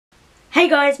Hey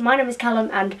guys, my name is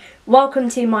Callum and welcome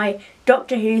to my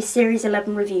Doctor Who Series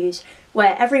 11 reviews,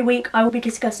 where every week I will be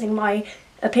discussing my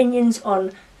opinions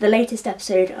on the latest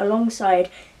episode alongside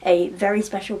a very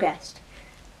special guest.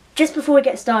 Just before we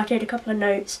get started, a couple of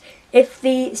notes. If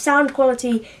the sound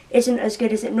quality isn't as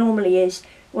good as it normally is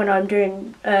when I'm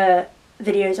doing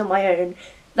videos on my own,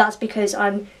 that's because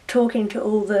I'm talking to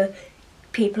all the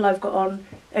people I've got on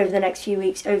over the next few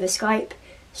weeks over Skype,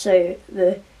 so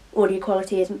the audio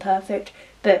quality isn't perfect,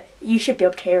 but you should be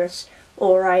able to hear us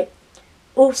alright.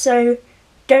 Also,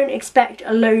 don't expect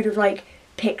a load of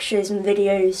pictures and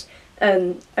videos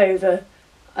over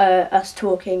us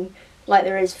talking like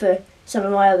there is for some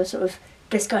of my other sort of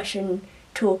discussion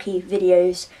talky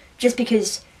videos, just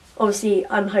because obviously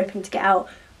I'm hoping to get out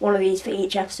one of these for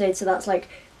each episode, so that's like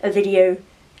a video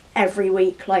every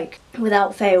week,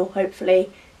 without fail, hopefully.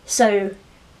 So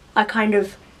I kind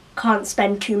of can't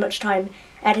spend too much time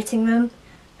editing them.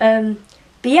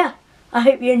 But yeah, I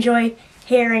hope you enjoy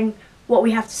hearing what we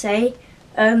have to say.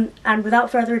 And without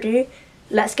further ado,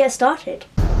 let's get started.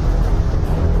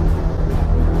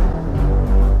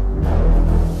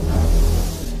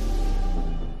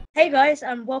 Hey guys,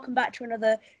 and welcome back to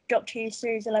another Doctor Who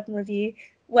Series 11 review,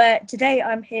 where today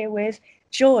I'm here with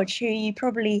George, who you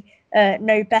probably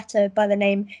know better by the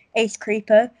name Ace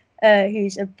Creeper,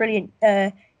 who's a brilliant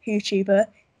YouTuber.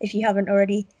 If you haven't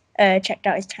already checked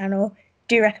out his channel,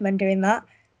 do recommend doing that.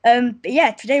 But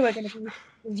yeah, today we're going to be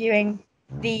reviewing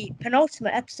the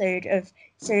penultimate episode of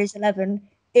Series 11,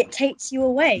 It Takes You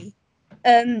Away.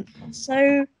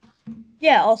 So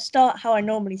yeah, I'll start how I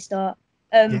normally start,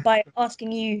 by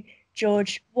asking you,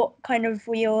 George, what kind of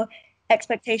were your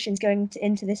expectations going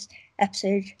into this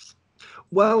episode?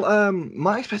 Well,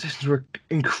 my expectations were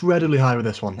incredibly high with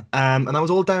this one, and that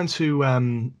was all down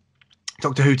to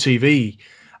Doctor Who TV.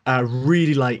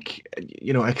 Really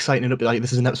exciting and up.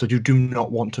 This is an episode you do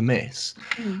not want to miss.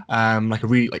 Mm.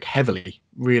 Really heavily,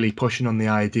 really pushing on the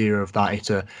idea of that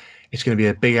it's going to be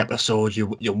a big episode.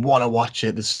 You want to watch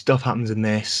it. There's stuff happens in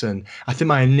this, and I think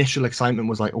my initial excitement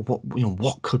was like,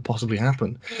 what could possibly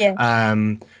happen? Yeah.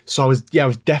 So I was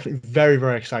definitely very,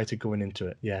 very excited going into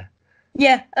it. Yeah.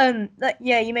 Yeah,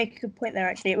 yeah, you make a good point there.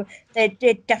 Actually, they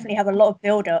did definitely have a lot of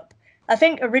build up. I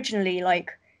think originally,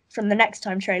 from the Next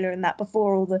Time trailer and that,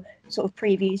 before all the sort of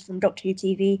previews from Doctor Who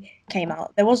TV came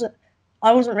out, I wasn't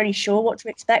really sure what to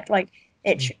expect.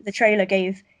 The trailer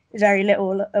gave very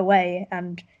little away,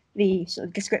 and the sort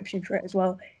of description for it as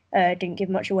well didn't give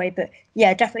much away. But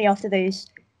yeah, definitely after those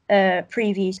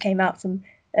previews came out from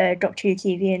Doctor Who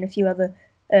TV and a few other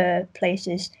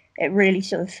places, it really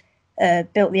sort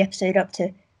of built the episode up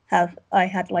to have I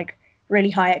had really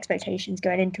high expectations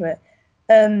going into it.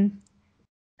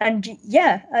 And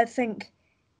yeah, I think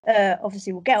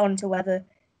obviously we'll get on to whether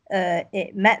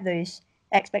it met those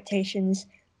expectations.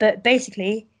 But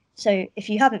basically, so if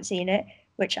you haven't seen it,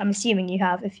 which I'm assuming you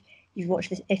have, if you've watched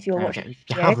this, if you're watching Okay, if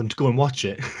the you video, haven't, go and watch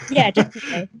it. yeah,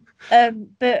 definitely.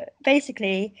 But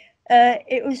basically,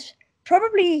 it was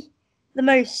probably the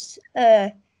most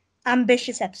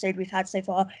ambitious episode we've had so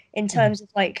far in terms of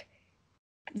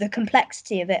the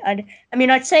complexity of it. I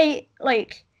mean, I'd say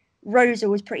Rosa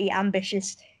was pretty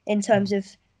ambitious in terms of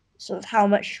sort of how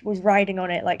much was riding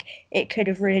on it. Like it could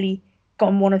have really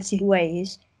gone one of two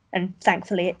ways, and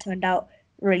thankfully it turned out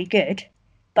really good.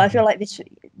 But I feel like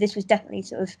this was definitely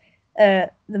sort of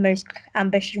the most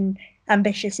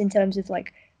ambitious in terms of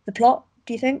the plot.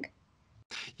 Do you think?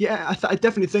 Yeah, I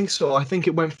definitely think so. I think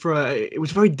it went for it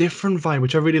was a very different vibe,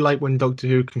 which I really like when Doctor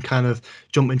Who can kind of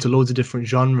jump into loads of different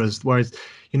genres. Whereas,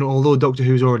 although Doctor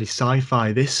Who's already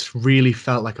sci-fi, this really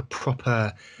felt like a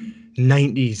proper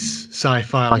 90s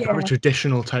sci-fi, like a Yeah.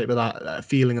 traditional type of that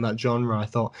feeling in that genre. I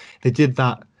thought they did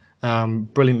that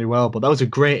brilliantly well, but that was a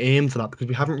great aim for that because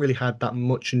we haven't really had that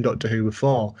much in Doctor Who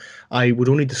before. I would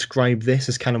only describe this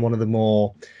as kind of one of the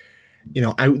more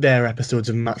out there episodes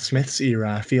of Matt Smith's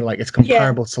era. I feel like it's Yeah.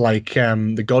 comparable to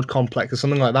the God Complex or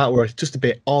something like that, where it's just a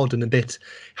bit odd and a bit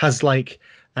has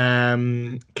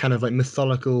kind of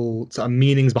mythological sort of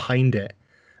meanings behind it.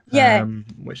 Yeah.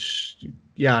 Which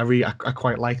yeah, I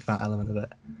quite like that element of it.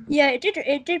 Yeah.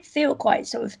 It did feel quite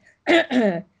sort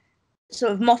of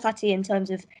sort of Moffat-y in terms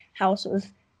of how sort of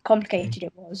Mm, complicated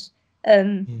it was.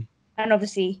 Um, mm, and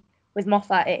obviously with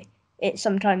Moffat, it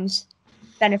sometimes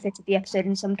benefited the episode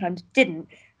and sometimes didn't.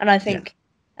 And yeah,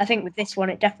 I think with this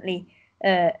one, it definitely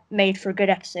made for a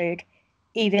good episode,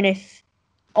 even if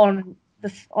on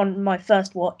my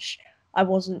first watch I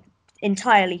wasn't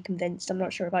entirely convinced. I'm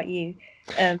not sure about you.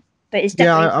 Um, but it's Yeah,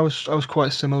 definitely I was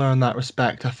quite similar in that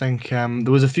respect. I think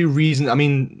there was a few reasons. I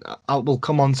mean, we'll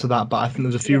come on to that, but I think there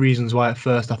was a few yeah, reasons why at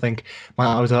first I think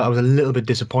I was a little bit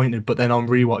disappointed, but then on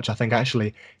rewatch, I think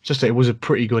actually just it was a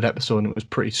pretty good episode and it was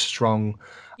pretty strong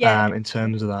yeah. in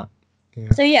terms of that.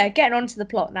 Yeah. So yeah, getting on to the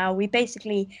plot now. We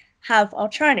basically have. I'll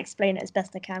try and explain it as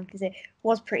best I can because it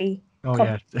was pretty Oh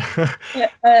yeah.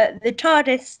 complicated. The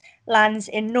TARDIS lands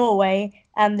in Norway,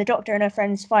 and the Doctor and her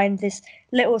friends find this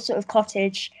little sort of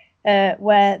cottage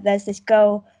where there's this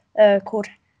girl called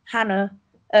Hannah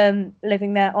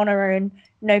living there on her own,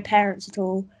 no parents at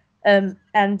all,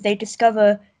 and they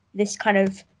discover this kind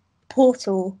of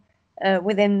portal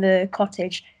within the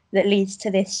cottage that leads to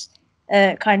this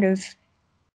kind of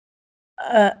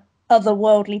uh,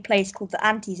 otherworldly place called the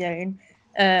Anti-Zone,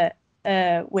 uh,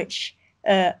 which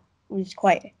was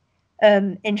quite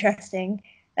interesting.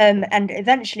 And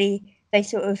eventually they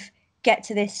sort of get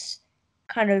to this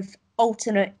kind of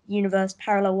alternate universe,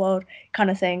 parallel world kind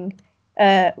of thing,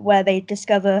 where they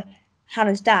discover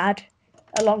Hannah's dad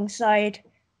alongside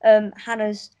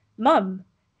Hannah's mum,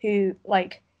 who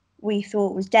like we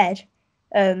thought was dead.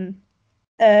 Um,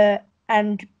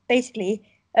 and basically,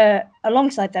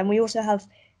 alongside them, we also have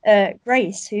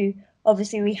Grace, who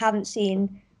obviously we haven't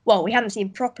seen. Well, we haven't seen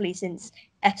properly since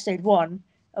episode one.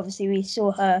 Obviously, we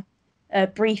saw her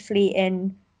briefly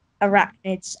in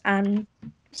Arachnids, and we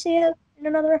see her in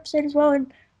another episode as well.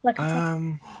 In like a top.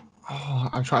 Um. Oh,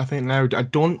 I'm trying to think now. I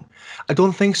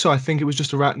don't think so. I think it was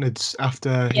just arachnids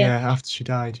after, Yeah, after she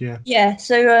died. Yeah. yeah.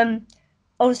 So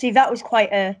obviously that was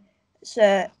quite a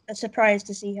surprise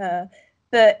to see her,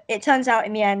 but it turns out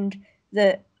in the end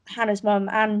that Hannah's mum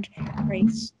and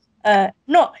Grace,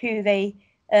 not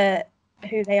uh,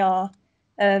 who they are,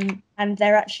 and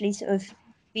they're actually sort of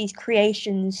these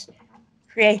creations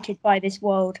created by this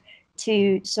world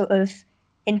to sort of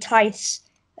entice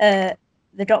uh,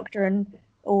 the Doctor and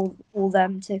all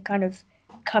them to kind of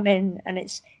come in, and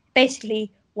it's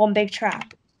basically one big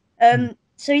trap. Hmm.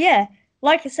 So yeah,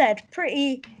 like I said,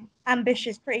 pretty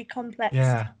ambitious, pretty complex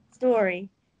Yeah. story.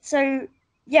 So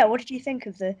yeah, what did you think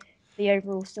of the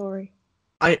overall story?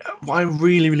 What I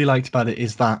really liked about it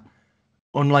is that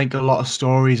unlike a lot of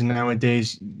stories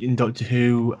nowadays in Doctor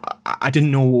Who, I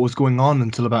didn't know what was going on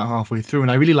until about halfway through,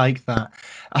 and I really like that.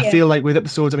 I Yeah, feel like with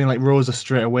episodes, I mean, like Rosa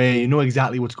straight away, you know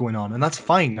exactly what's going on, and that's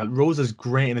fine. Like, Rosa's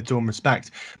great in its own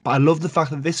respect, but I love the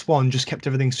fact that this one just kept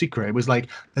everything secret. It was like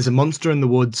there's a monster in the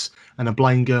woods and a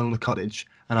blind girl in the cottage,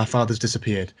 and our father's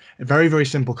disappeared. A very, very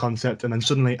simple concept, and then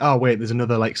suddenly, oh wait, there's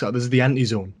another like so there's the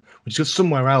anti-zone, which is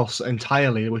somewhere else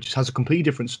entirely, which has a completely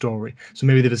different story. So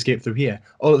maybe they've escaped through here.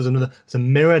 Oh, there's a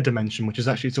mirror dimension, which is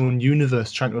actually its own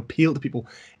universe trying to appeal to people.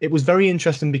 It was very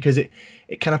interesting because it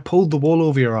kind of pulled the wool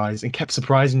over your eyes and kept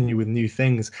surprising you with new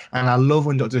things. And I love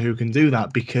when Doctor Who can do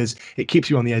that because it keeps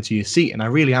you on the edge of your seat. And I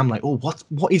really am like, oh,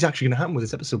 what is actually going to happen with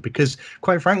this episode? Because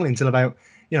quite frankly, until about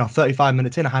 35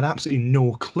 minutes in, I had absolutely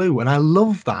no clue. And I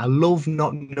love that. I love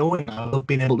not knowing. I love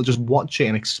being able to just watch it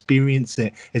and experience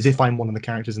it as if I'm one of the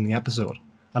characters in the episode.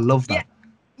 I love yeah, that.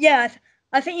 yeah.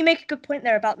 I think you make a good point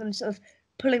there about them sort of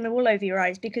pulling the wool over your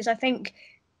eyes because I think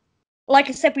like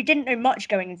I said, we didn't know much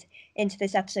going into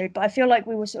this episode, but I feel like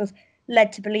we were sort of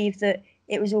led to believe that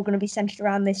it was all going to be centered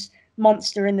around this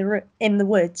monster in the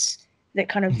woods that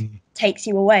kind of Mhm. takes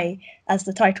you away, as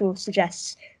the title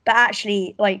suggests. But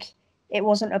actually, like it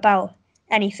wasn't about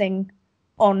anything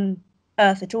on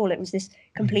Earth at all. It was this Mhm.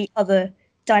 complete other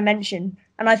dimension,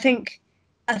 and I think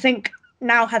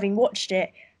now having watched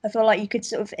it, I feel like you could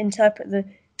sort of interpret the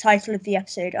title of the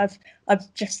episode.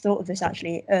 I've just thought of this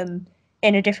actually.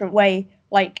 In a different way,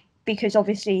 like because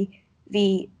obviously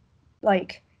the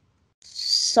like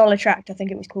Solitract, I think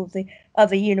it was called, the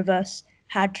other universe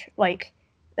had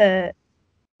uh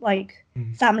like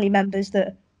Mhm. family members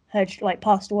that had like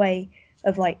passed away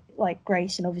of like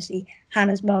Grace and obviously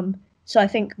Hannah's mum. So I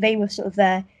think they were sort of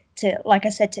there to, like I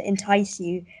said, to entice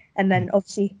you, and then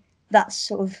obviously that's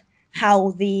sort of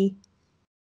how the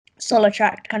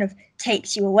Solitract kind of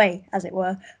takes you away, as it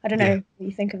were. I don't know Yeah. what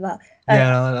you think of that.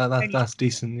 Yeah, I no, only, that's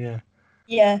decent. Yeah.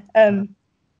 yeah.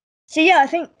 So yeah, I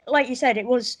think, like you said, it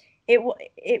was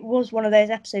one of those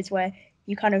episodes where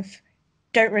you kind of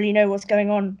don't really know what's going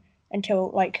on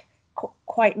until like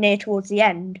quite near towards the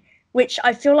end, which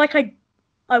I feel like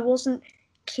I wasn't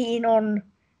keen on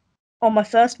my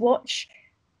first watch.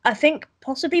 I think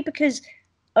possibly because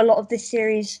a lot of this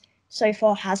series so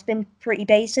far has been pretty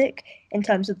basic in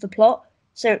terms of the plot,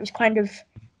 so it was kind of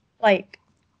like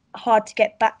hard to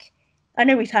get back. I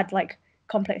know we've had like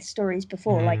complex stories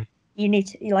before. Like Mm. you need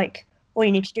to like all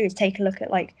you need to do is take a look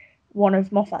at like one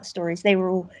of Moffat's stories. They were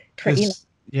all pretty like, There's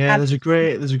Yeah, there's a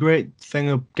great thing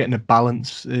of getting a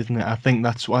balance, isn't it? I think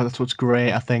that's what's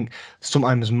great. I think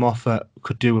sometimes Moffat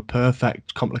could do a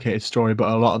perfect complicated story, but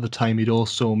a lot of the time he'd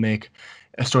also make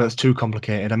a story that's too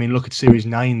complicated. I mean, look at series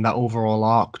 9, that overall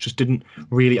arc just didn't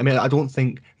really. I mean, I don't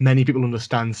think many people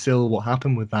understand still what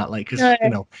happened with that, like, because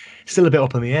No, still a bit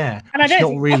up in the air, and I which is don't not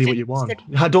think really what Moffat you understood.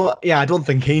 want. I don't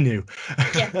think he knew.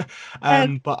 Yeah.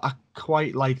 Um, But I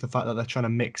quite like the fact that they're trying to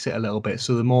mix it a little bit.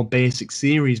 So the more basic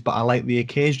series, but I like the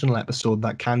occasional episode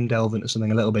that can delve into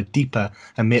something a little bit deeper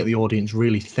and make the audience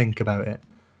really think about it.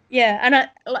 yeah, and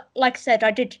like I said,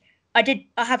 I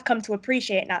have come to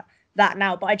appreciate that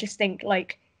now, but I just think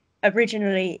like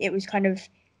originally it was kind of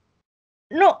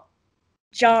not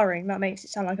jarring. That makes it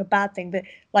sound like a bad thing, but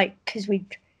like because we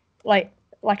like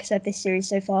like I said, this series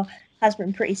so far has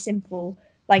been pretty simple.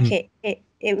 Like Mm.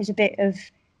 it was a bit of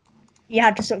you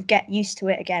had to sort of get used to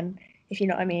it again, if you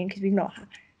know what I mean, because we've not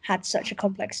had such a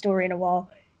complex story in a while,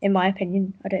 in my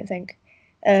opinion. I don't think.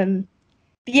 Um,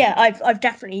 but yeah, I've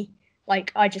definitely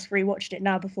like I just rewatched it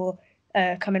now before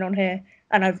coming on here,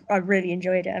 and I've really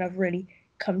enjoyed it, and I've really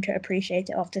come to appreciate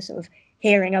it after sort of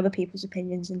hearing other people's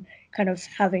opinions and kind of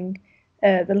having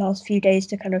the last few days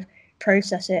to kind of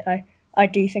process it. I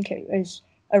do think it was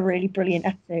a really brilliant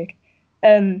episode.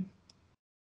 Um,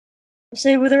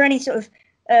 so, were there any sort of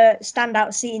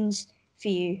standout scenes for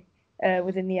you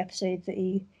within the episode that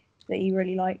you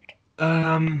really liked?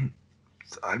 Um,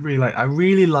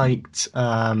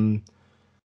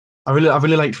 I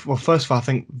really liked. Well, first of all, I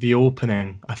think the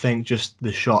opening. I think just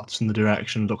the shots and the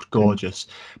direction looked Mm. gorgeous.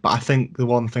 But I think the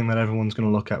one thing that everyone's going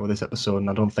to look at with this episode, and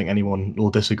I don't think anyone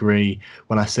will disagree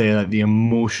when I say that the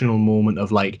emotional moment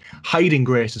of like hiding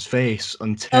Grace's face Oh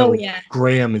until yeah,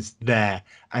 Graham is there,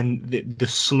 and the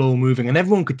slow moving, and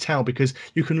everyone could tell because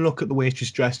you can look at the way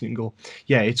she's dressed and you can go,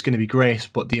 yeah, it's going to be Grace.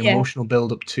 But the yeah, emotional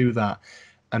build up to that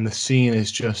and the scene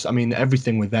is just, I mean,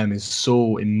 everything with them is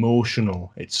so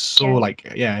emotional. It's so yeah.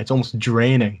 like, yeah, it's almost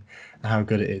draining how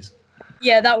good it is.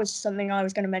 Yeah, that was something I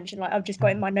was going to mention. Like, I've just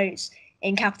got in my notes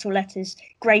in capital letters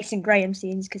Grace and Graham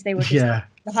scenes because they were just Yeah.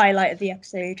 the highlight of the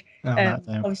episode. Oh, that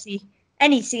time. Obviously,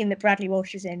 any scene that Bradley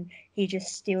Walsh is in, he just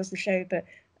steals the show. But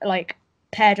like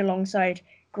paired alongside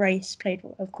Grace, played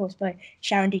of course by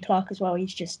Sharon D. Clarke as well,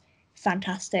 he's just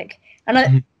fantastic.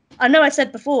 And I know I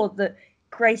said before that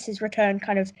Grace's return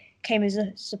kind of came as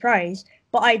a surprise,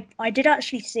 but I did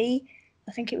actually see.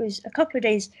 I think it was a couple of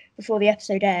days before the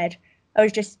episode aired. I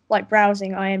was just like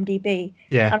browsing IMDb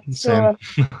Yeah, and I same. saw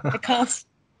the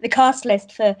cast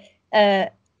list for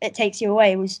It Takes You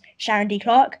Away was Sharon D.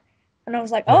 Clarke, and I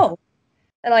was like, Yeah. oh,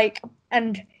 like,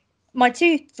 and my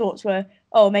two thoughts were,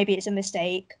 oh, maybe it's a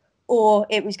mistake, or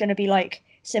it was going to be like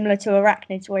similar to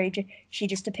Arachnids, where she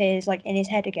just appears like in his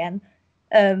head again.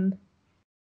 Um,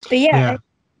 but yeah, Yeah.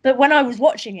 but when I was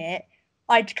watching it,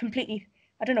 I'd completely,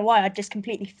 I don't know why, I'd just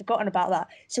completely forgotten about that.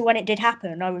 So when it did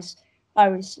happen, I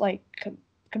was like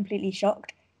completely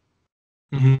shocked.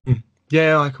 hmm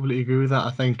Yeah, I completely agree with that.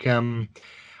 I think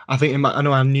I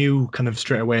know I knew kind of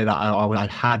straight away that I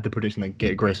had the prediction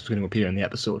that Grace was going to appear in the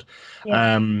episode,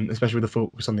 Yeah. especially with the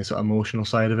focus on the sort of emotional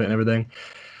side of it and everything.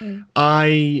 Mm.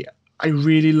 I I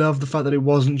really love the fact that it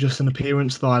wasn't just an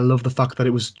appearance, though. I love the fact that it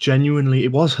was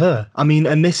her. I mean,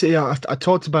 and this, yeah, I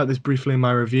talked about this briefly in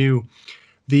my review.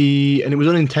 And it was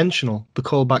unintentional. The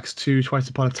callbacks to Twice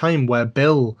Upon a Time, where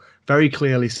Bill very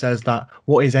clearly says that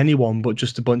what is anyone but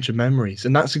just a bunch of memories,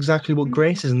 and that's exactly what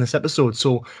Grace is in this episode.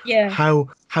 So Yeah.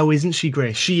 how isn't she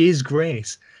Grace? She is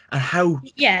Grace, and how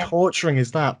Yeah. torturing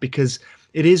is that? Because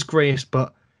it is Grace,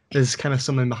 but there's kind of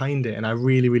something behind it, and I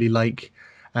really really like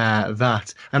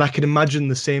that. And I can imagine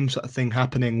the same sort of thing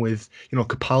happening with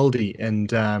Capaldi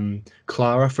and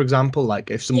Clara, for example.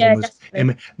 Like if someone Yeah, was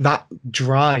definitely. him, that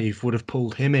drive would have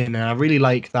pulled him in, and I really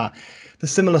like that. The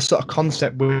similar sort of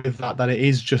concept with that it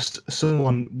is just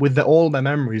someone with all their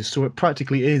memories, so it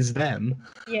practically is them,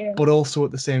 Yeah. but also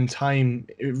at the same time,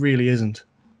 it really isn't.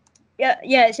 Yeah,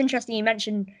 yeah, it's interesting you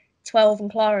mentioned 12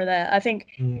 and Clara there. I think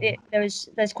Mm.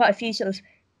 there's quite a few sort of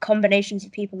combinations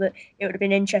of people that it would have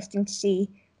been interesting to see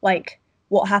like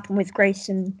what happened with Grace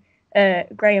and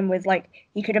Graham with like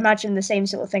you could imagine the same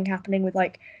sort of thing happening with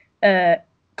like uh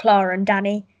Clara and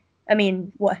Danny. I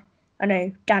mean, what I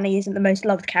know Danny isn't the most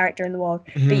loved character in the world,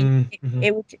 but Mhm, mhm.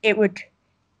 it would it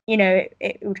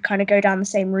would kind of go down the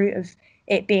same route of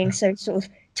it being so sort of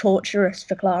torturous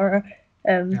for Clara.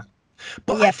 Yeah. Um,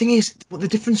 but But yeah, the thing is, what the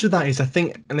difference with that is, I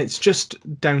think, and it's just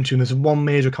down to, and there's one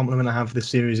major compliment I have for this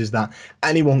series is that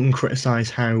anyone can criticize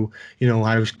how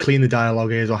clean the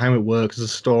dialogue is or how it works as a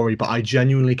story, but I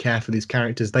genuinely care for these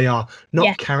characters. They are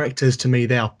yeah, not characters to me,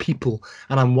 they are people,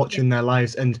 and I'm yeah, watching their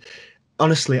lives. And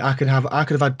honestly, I could have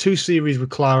had two series with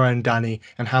Clara and Danny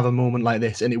and have a moment like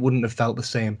this, and it wouldn't have felt the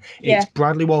same. It's Yeah,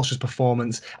 Bradley Walsh's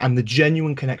performance and the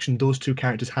genuine connection those two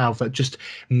characters have that just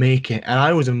make it. And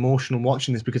I was emotional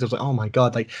watching this because I was like, oh my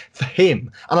god, like for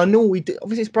him. And I know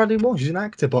obviously it's Bradley Walsh, he's an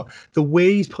actor, but the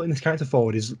way he's putting this character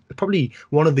forward is probably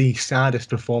one of the saddest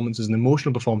performances and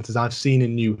emotional performances I've seen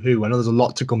in New Who. I know there's a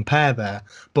lot to compare there,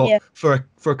 but yeah, for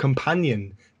a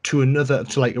companion to another,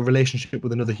 to like a relationship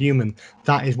with another human,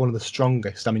 that is one of the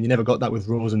strongest. I mean, you never got that with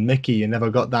Rose and Mickey, you never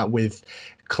got that with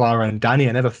Clara and Danny.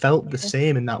 I never felt the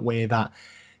same in that way. That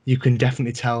you can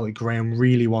definitely tell that Graham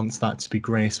really wants that to be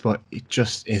Grace, but it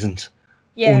just isn't,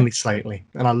 yeah, only slightly,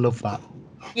 and I love that.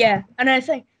 yeah. And I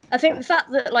think the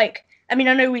fact that like I mean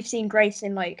I know we've seen Grace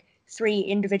in like 3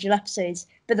 individual episodes,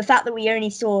 but the fact that we only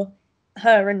saw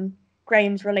her and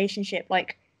Graham's relationship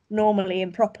like normally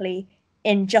and properly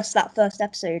in just that first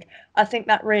episode, I think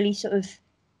that really sort of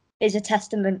is a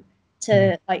testament Mm.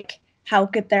 to like how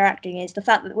good their acting is. The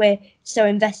fact that we're so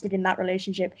invested in that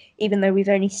relationship, even though we've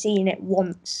only seen it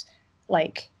once,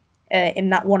 like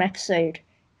in that one episode,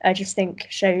 I just think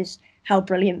shows how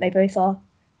brilliant they both are.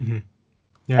 Mhm.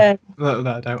 Yeah, Um,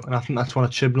 without a doubt, and I think that's one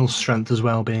of Chibnall's strengths as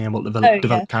well, being able to oh yeah,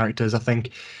 develop characters. I think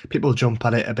people jump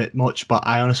at it a bit much, but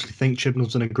I honestly think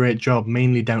Chibnall's done a great job,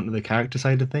 mainly down to the character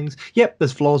side of things. Yep,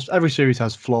 there's flaws. Every series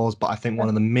has flaws, but I think one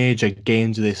of the major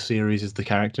gains of this series is the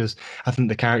characters. I think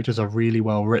the characters are really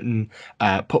well written,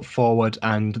 put forward,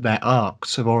 and their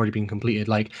arcs have already been completed.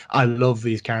 Like, I love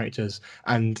these characters,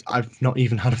 and I've not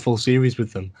even had a full series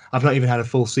with them. I've not even had a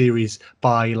full series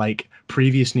by like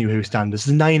previous New Who standards.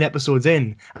 There's 9 episodes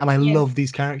in, and I yeah, love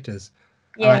these characters,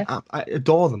 and yeah, I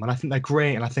adore them, and I think they're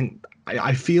great, and I think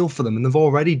I feel for them, and they've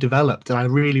already developed, and I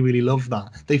really, really love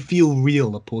that. They feel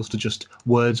real opposed to just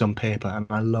words on paper, and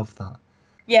I love that.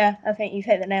 yeah. I think you've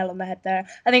hit the nail on the head there.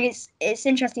 I think it's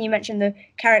interesting you mentioned the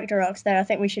character arcs there. I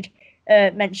think we should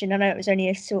mention. I know it was only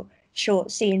a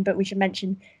short scene, but we should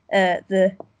mention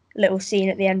the little scene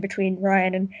at the end between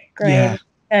Ryan and Graham.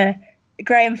 Yeah. Uh,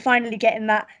 Graham finally getting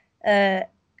that uh,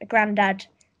 granddad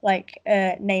like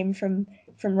name from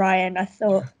Ryan. I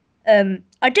thought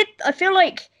I did. I feel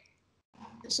like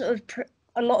sort of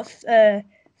a lot of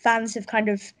fans have kind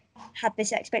of had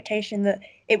this expectation that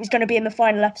it was going to be in the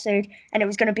final episode and it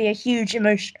was going to be a huge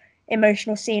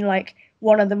emotional scene, like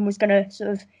one of them was going to sort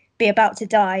of be about to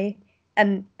die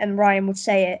and Ryan would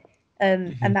say it,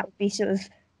 Mhm. and that would be sort of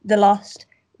the last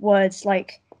words,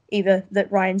 like either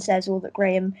that Ryan says or that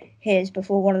Graham hears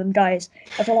before one of them dies.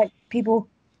 I feel like people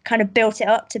kind of built it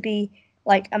up to be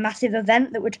like a massive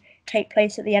event that would take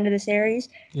place at the end of the series,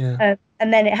 Yeah.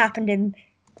 and then it happened in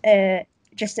uh,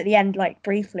 just at the end, like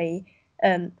briefly,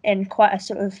 in quite a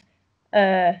sort of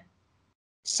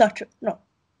subtle, not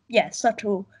yeah,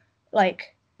 subtle,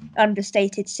 like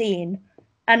understated scene.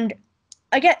 And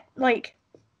I get like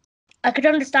I could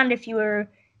understand if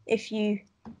you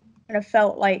kind of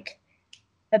felt like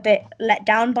a bit let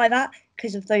down by that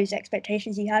because of those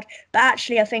expectations you had. But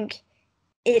actually, I think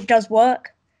it does work,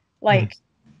 Mhm. like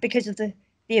because of the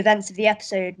events of the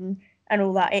episode and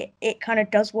all that. It kind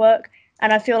of does work,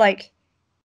 and I feel like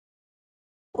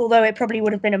although it probably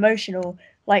would have been emotional,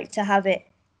 like to have it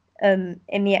in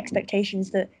the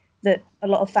expectations that a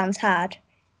lot of fans had,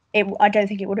 I don't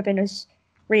think it would have been as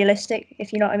realistic,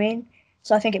 if you know what I mean.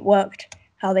 So I think it worked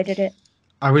how they did it.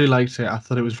 I really liked it. I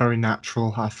thought it was very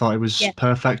natural. I thought it was Yeah.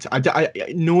 perfect.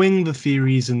 Knowing the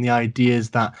theories and the ideas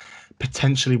that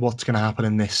potentially what's going to happen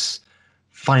in this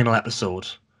final episode,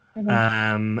 Hmm.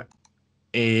 um,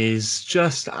 is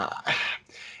just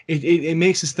it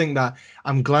makes us think that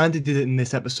I'm glad they did it in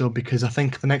this episode, because I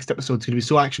think the next episode's going to be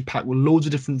so action packed with loads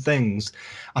of different things.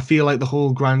 I feel like the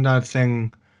whole granddad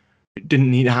thing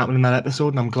didn't need to happen in that episode,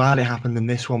 and I'm glad it happened in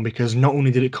this one, because not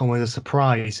only did it come as a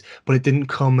surprise, but it didn't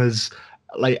come as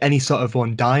like any sort of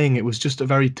one dying. It was just a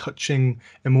very touching,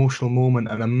 emotional moment,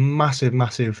 and a massive,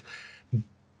 massive,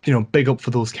 big up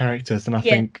for those characters. And I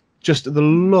Yeah. think just the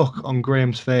look on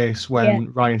Graham's face Yeah.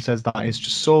 when Ryan says that is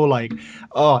just so like,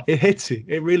 oh, it hits you.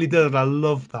 It really does. I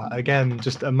love that. Again,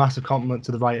 just a massive compliment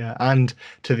to the writer and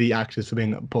to the actors for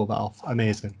being able to pull that off.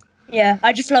 Amazing. Yeah.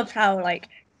 I just loved how like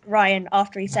Ryan,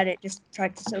 after he said it, just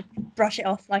tried to sort of brush it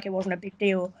off like it wasn't a big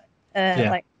deal. Yeah.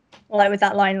 Like with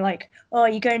that line, like, "Oh,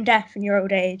 you're going deaf in your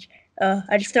old age."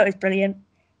 I just thought it was brilliant.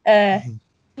 Uh, Mhm.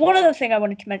 One other thing I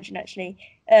wanted to mention actually,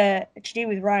 to do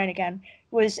with Ryan again,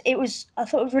 was I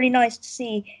thought it was really nice to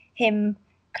see him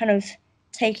kind of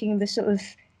taking the sort of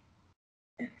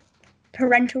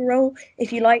parental role,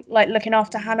 if you like looking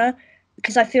after Hannah,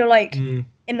 because I feel like Mm.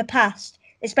 in the past,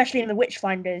 especially in the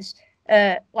Witchfinders,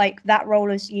 like that role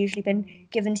has usually been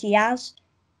given to Yaz,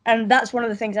 And that's one of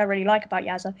the things I really like about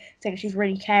Yaz. I think she's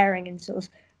really caring and sort of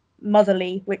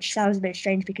motherly, which sounds a bit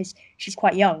strange because she's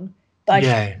quite young, but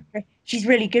Yeah, she's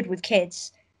really good with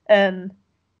kids. Um,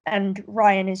 and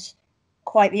Ryan is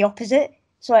quite the opposite.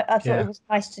 So I thought it yeah. was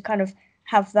nice to kind of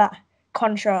have that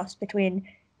contrast between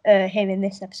him in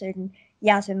this episode and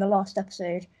Yaz in the last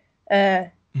episode.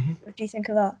 Mhm. What do you think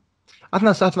of that? I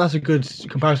think that's a good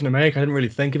comparison to make. I didn't really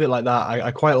think of it like that.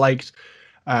 I quite liked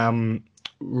um,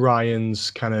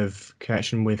 Ryan's kind of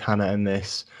connection with Hannah in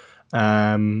this.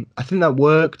 I think that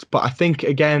worked, but I think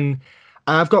again,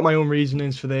 I've got my own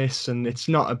reasonings for this, and it's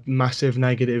not a massive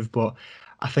negative, but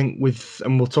I think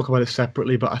and we'll talk about it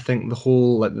separately, but I think the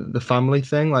whole like the family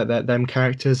thing, like that them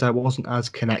characters, I wasn't as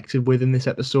connected with in this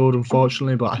episode,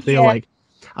 unfortunately. But I feel Yeah, like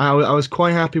I was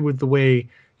quite happy with the way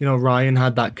Ryan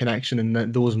had that connection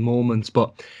and those moments,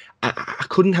 but I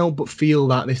couldn't help but feel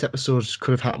that this episode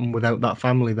could have happened without that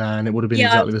family there, and it would have been yeah,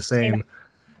 I exactly was the gonna say that. same.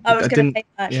 I was I gonna didn't, say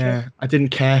that actually. yeah, I didn't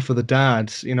care for the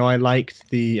dad. I liked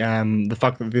the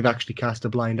fact that they've actually cast a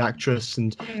blind actress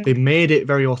and Mm, they made it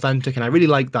very authentic, and I really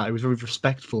liked that. It was very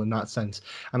respectful in that sense,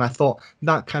 and I thought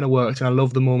that kind of worked. And I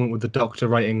love the moment with the doctor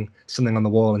writing something on the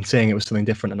wall and saying it was something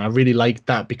different, and I really liked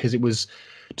that because it was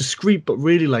discreet, but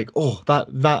really like, oh,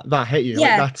 that hit you,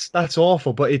 like yeah, that's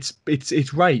awful, but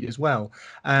it's right as well,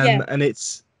 yeah, and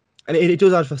it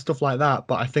does add for stuff like that.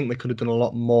 But I think they could have done a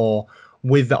lot more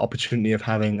with that opportunity of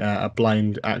having a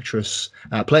blind actress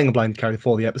playing a blind character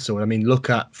for the episode. I mean,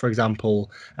 look at, for example,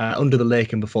 Under the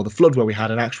Lake and Before the Flood, where we had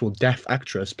an actual deaf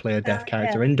actress play a deaf yeah,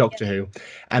 character in yeah, Doctor Who,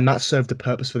 and that served a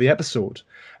purpose for the episode.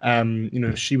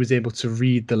 She was able to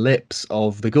read the lips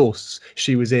of the ghosts.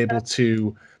 She was able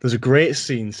to. There's a great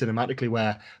scene cinematically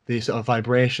where the sort of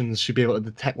vibrations should be able to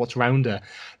detect what's around her.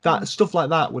 mm, That stuff like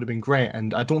that would have been great,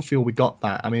 and I don't feel we got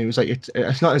that. I mean, it was like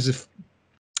it's not as if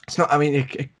it's not. I mean,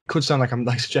 it could sound like I'm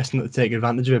like suggesting that they take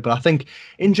advantage of it, but I think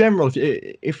in general,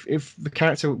 if the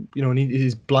character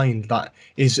is blind, that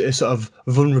is a sort of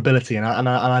vulnerability, and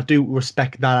I do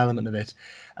respect that element of it.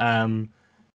 Um,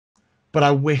 but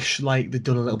I wish like they'd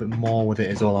done a little bit more with it.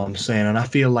 Is all I'm saying, and I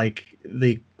feel like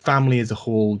the family as a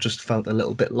whole just felt a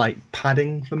little bit like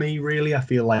padding for me. Really, I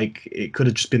feel like it could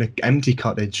have just been an empty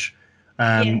cottage.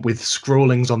 yeah, With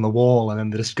scrollings on the wall, and then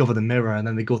they discover the mirror, and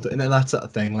then they go through, and that sort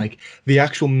of thing. Like the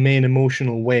actual main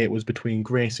emotional weight was between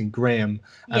Grace and Graham,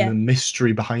 and yeah, the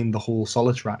mystery behind the whole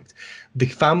Solitract. The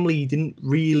family didn't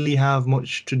really have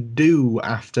much to do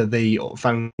after they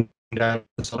found out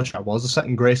the Solitract was. The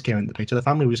second Grace came into the picture, the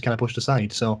family was just kind of pushed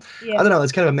aside. So I yeah. don't know.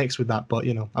 It's kind of a mix with that, but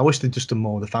I wish they'd just done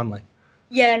more with the family.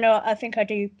 Yeah, no, I think I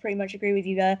do pretty much agree with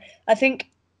you there. I think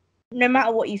no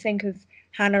matter what you think of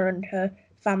Hannah and her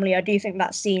family, I do think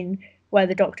that scene where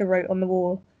the doctor wrote on the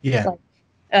wall, Yeah, like,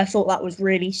 I thought that was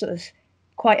really sort of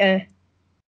quite a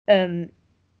um,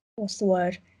 what's the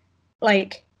word?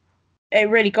 Like, it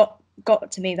really got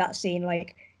to me, that scene,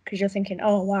 like, because you're thinking,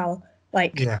 oh wow,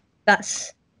 like yeah,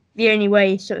 that's the only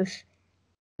way sort of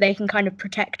they can kind of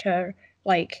protect her,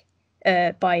 like,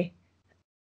 by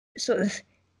sort of,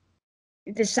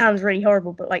 this sounds really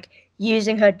horrible, but like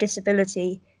using her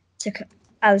disability to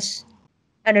as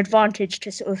an advantage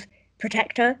to sort of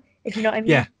protect her, if you know what I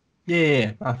yeah, mean. yeah,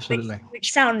 Which absolutely.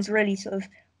 which sounds really sort of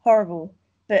horrible,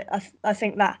 but I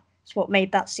think that's what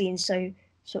made that scene so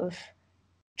sort of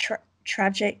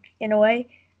tragic in a way.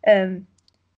 Um,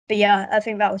 but yeah, I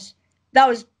think that was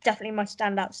definitely my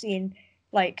standout scene,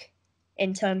 like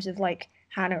in terms of like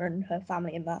Hannah and her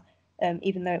family and that.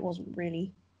 Even though it wasn't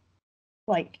really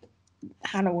like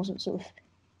Hannah wasn't sort of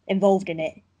involved in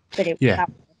it, but it Yeah.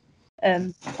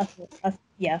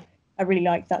 yeah, I really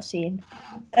liked that scene.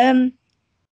 Um,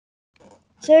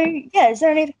 so yeah, is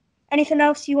there anything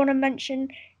else you want to mention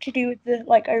to do with the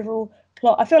like overall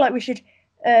plot? I feel like we should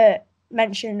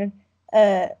mention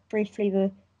briefly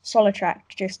the Solitract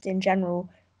just in general.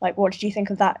 Like, what did you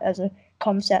think of that as a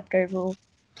concept overall?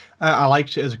 I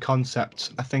liked it as a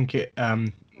concept. I think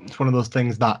it's one of those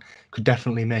things that could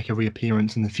definitely make a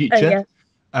reappearance in the Oh future. yeah.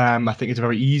 I think it's a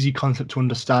very easy concept to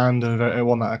understand and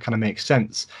one that kind of makes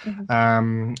sense. Hmm.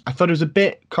 I thought it was a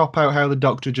bit cop out how the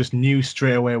doctor just knew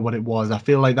straight away what it was. I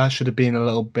feel like that should have been a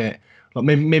little bit. Like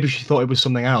maybe she thought it was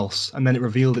something else, and then it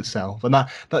revealed itself, and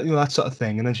that sort of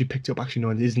thing. And then she picked up, actually, no,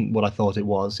 it isn't what I thought it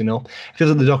was. I feel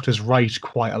like the doctor's right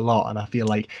quite a lot, and I feel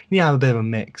like you have a bit of a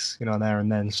mix, there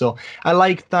and then. So I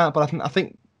liked that, but I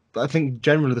think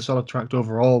generally the Solitract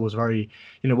overall was very,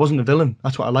 it wasn't a villain.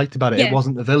 That's what I liked about it. It Yeah,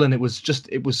 wasn't a villain. It was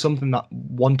something that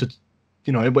wanted,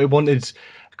 it wanted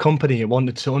company. It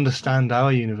wanted to understand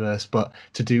our universe, but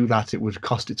to do that, it would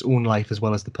cost its own life as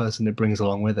well as the person it brings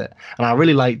along with it. And I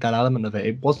really liked that element of it.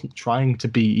 It wasn't trying to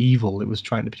be evil. It was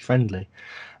trying to be friendly.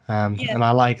 Yeah. And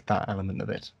I like that element of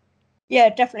it. Yeah,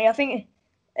 definitely. I think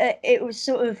it was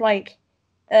sort of like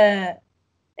uh,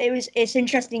 it's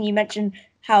interesting you mentioned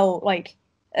how like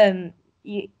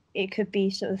it could be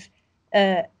sort of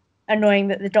uh annoying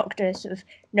that the doctor sort of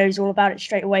knows all about it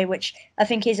straight away, which I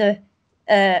think is a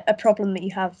problem that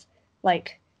you have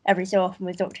like every so often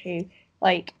with Doctor Who.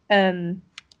 Like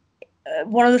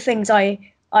one of the things I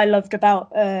loved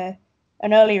about an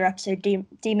earlier episode,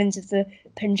 Demons of the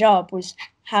Punjab, was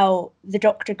how the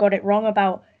Doctor got it wrong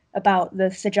about the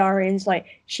Thajarians. Like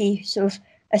she sort of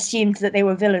assumed that they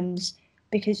were villains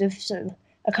because of sort of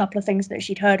a couple of things that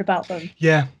she'd heard about them.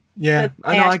 Yeah, yeah. But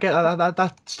I they know. I actually, get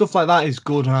that stuff like that is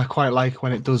good, and I quite like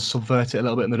when it does subvert it a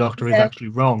little bit, and the Doctor is yeah, actually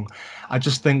wrong. I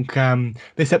just think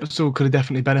this episode could have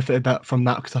definitely benefited from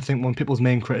that because I think one of people's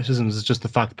main criticisms is just the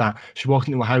fact that she walked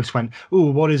into a house, went,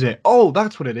 "Oh, what is it? Oh,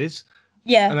 that's what it is,"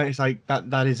 yeah, and then it's like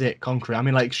that is it, concrete. I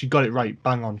mean, like she got it right,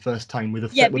 bang on first time with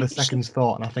yeah. with a Because second's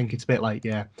thought, and I think it's a bit like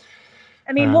yeah,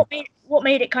 I mean, um, what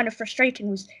made it kind of frustrating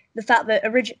was the fact that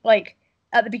like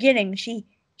at the beginning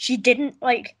she didn't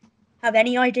like have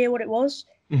any idea what it was.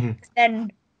 mhm,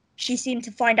 Then she seemed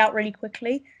to find out really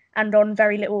quickly and on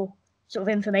very little sort of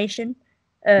information.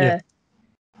 yeah, Uh,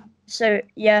 so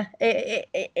yeah,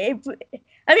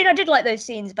 I mean, I did like those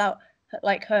scenes about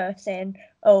like her saying,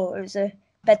 "Oh, it was a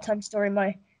bedtime story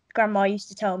my grandma used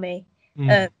to tell me." mm,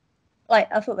 Uh,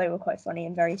 like I thought they were quite funny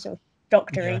and very sort of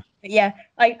yeah. doctory. But yeah,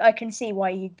 I can see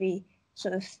why you'd be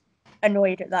sort of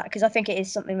annoyed at that because I think it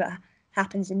is something that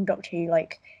happens in Doctor Who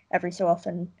like every so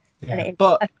often, and Yeah,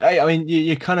 but I, I mean,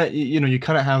 you kind of, you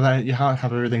kind of have that. You can't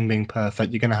have everything being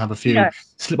perfect. You're gonna have a few no,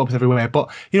 slip ups everywhere.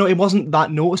 But it wasn't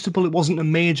that noticeable. It wasn't a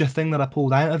major thing that I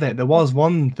pulled out of it. There was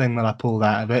one thing that I pulled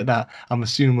out of it that I'm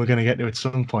assuming we're gonna get to at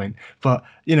some point. But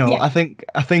yeah, I think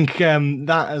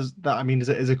that I mean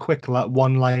is a quick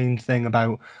one line thing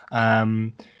about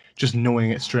just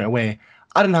knowing it straight away.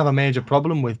 I didn't have a major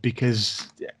problem with because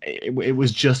it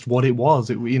was just what it was.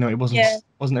 It yeah,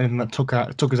 wasn't anything that took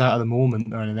us out of the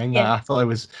moment or anything. yeah. I thought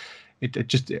it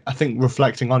just I think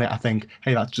reflecting on it, I think,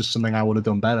 hey, that's just something I would have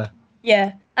done better.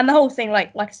 Yeah, and the whole thing,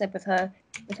 like I said, with her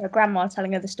grandma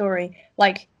telling her the story,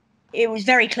 like it was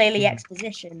very clearly Mm.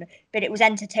 exposition, but it was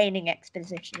entertaining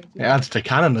exposition, if you It know what I adds mean. to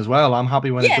canon as well. I'm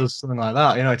happy when it Yeah, does something like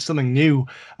that. It's something new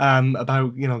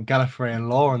about Gallifrey and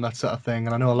lore and that sort of thing.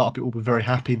 And I know a lot of people will be very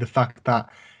happy the fact that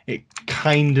it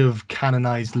kind of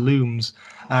canonized looms,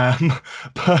 um,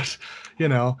 but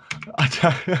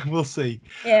we'll see.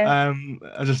 yeah,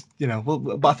 I just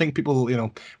but I think people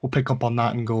will pick up on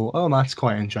that and go, oh, that's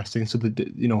quite interesting. So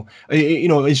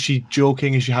is she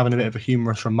joking? Is she having a bit of a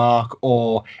humorous remark,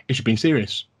 or is she being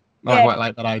serious? I yeah, quite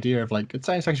like that idea of like it's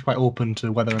actually quite open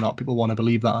to whether or not people want to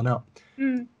believe that or not.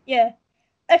 yeah.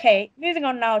 Okay, moving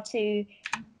on now to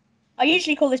I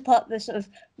usually call this part the sort of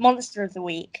monster of the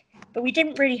week, but we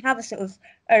didn't really have a sort of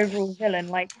overall villain.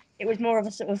 Like it was more of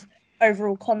a sort of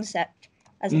overall concept,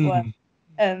 as it were.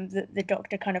 Mm, That the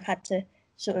Doctor kind of had to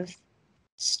sort of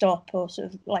stop or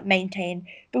sort of like maintain.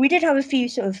 But we did have a few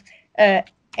sort of uh,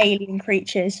 alien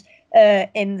creatures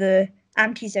in the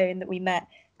anti-zone that we met.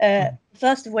 mm.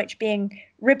 First of which being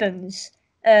Ribbons.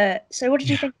 So what did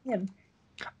you Yeah, think of him?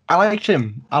 I liked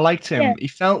him. I liked Yeah. him. He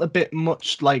felt a bit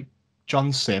much like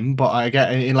John Sim, but I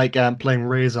get in like playing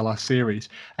Razor last series,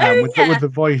 Oh with yeah, with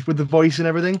the voice and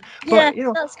everything. yeah.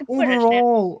 But That's a good point actually.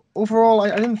 overall,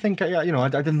 I didn't think I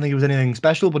didn't think he was anything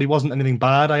special, but he wasn't anything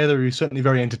bad either. He was certainly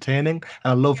very entertaining,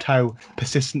 and I loved how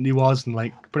persistent he was and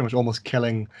like pretty much almost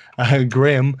killing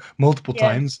Graham multiple Yeah,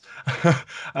 times.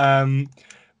 um,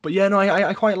 But yeah, no,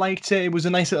 I quite liked it. It was a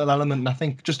nice little element, and I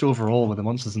think just overall with the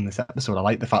monsters in this episode, I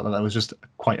like the fact that there was just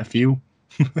quite a few.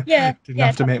 yeah, Didn't yeah.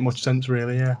 have to Quite a make few, much sense,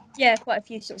 really. Yeah. yeah, quite a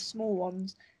few sort of small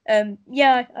ones.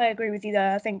 Yeah, I agree with you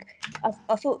there. I think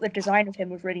I thought the design of him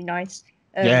was really nice.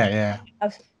 Um, Yeah, yeah.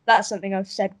 that's something I've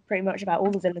said pretty much about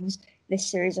all the villains this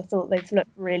series. I thought they've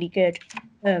looked really good.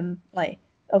 Like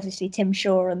obviously Tim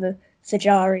Shaw and the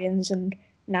Thajarians, and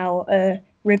now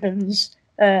Ribbons.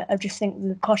 I just think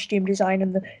the costume design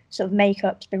and the sort of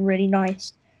makeup's been really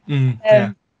nice. Yeah.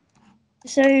 Um,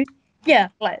 so yeah,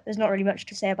 like there's not really much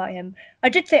to say about him. I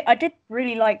did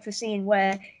really like the scene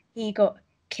where he got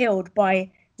killed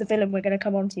by the villain we're going to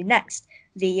come on to next,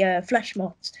 the flesh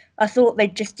moths. I thought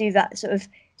they'd just do that sort of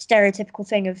stereotypical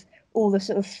thing of all the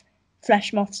sort of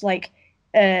flesh moths like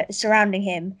surrounding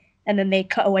him, and then they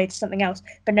cut away to something else.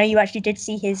 But no, you actually did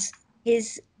see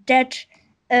his dead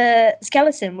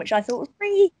skeleton, which I thought was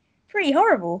pretty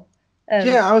horrible. Um,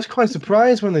 Yeah, I was quite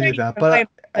surprised when they did only that, for a but moment,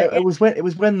 but yeah. it was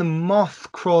when the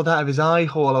moth crawled out of his eye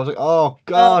hole. I was like, oh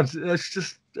Uh, God, it's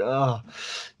just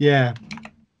yeah.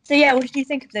 so yeah, what did you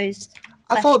think of those?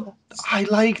 I special thought ones. I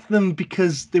liked them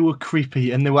because they were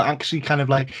creepy and they were actually kind of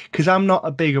like, because I'm not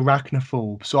a big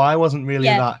arachnophobe, so I wasn't really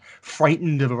Yeah, that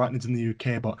frightened of arachnids in the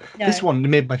UK. But this no, one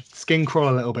made my skin crawl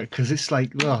a little bit because it's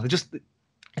like, oh, they're just,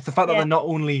 it's the fact that yeah, they're not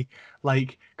only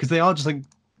like, because they are just like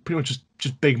pretty much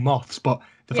just big moths, but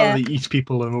the fact that yeah, they eat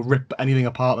people and will rip anything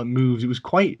apart that moves, it was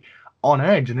quite on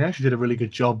edge, and they actually did a really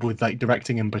good job with like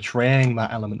directing and portraying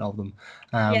that element of them.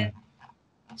 yeah,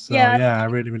 So yeah. yeah, I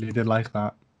really, really did like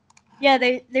that. Yeah,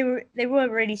 they were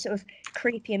really sort of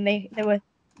creepy, and they were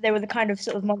the kind of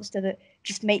sort of monster that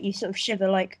just make you sort of shiver,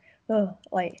 like, oh,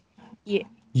 like you the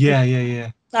Yeah, yeah,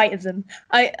 yeah. sight of them.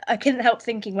 I couldn't help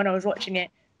thinking when I was watching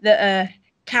it that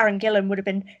Karen Gillan would have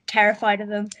been terrified of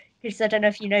them, because I don't know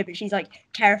if you know, but she's like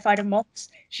terrified of moths.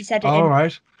 She said it All in,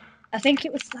 right. I think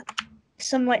it was like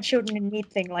some like children in need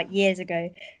thing like years ago,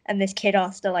 and this kid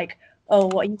asked her like, "Oh,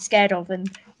 what are you scared of?"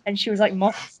 And she was like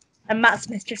moths, and Matt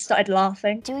Smith just started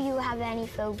laughing. Do you have any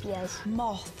phobias?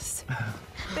 Moths.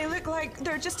 They look like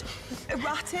they're just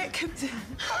erratic.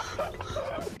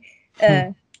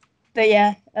 But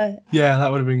yeah, Yeah,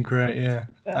 that would have been great. Yeah.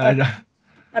 I'd,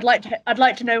 I'd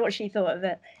like to know what she thought of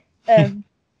it. Um,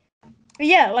 but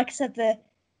yeah, like I said,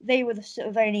 they were the sort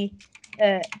of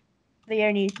uh, the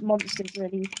only monsters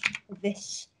really of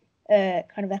this kind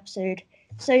of episode.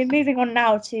 So moving on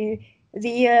now to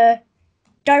the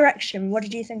direction. What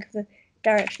did you think of the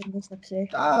direction of this episode?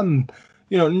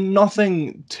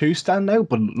 Nothing too stand out,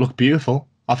 but look beautiful.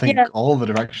 I Yeah, think all the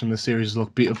direction of the series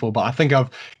look beautiful, but I think I've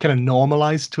kind of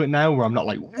normalized to it now, where I'm not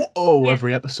like whoa yeah,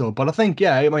 every episode. But I think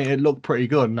yeah, it looked pretty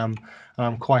good, and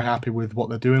I'm quite happy with what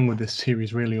they're doing with this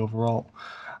series really overall.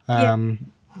 yeah, Um,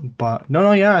 but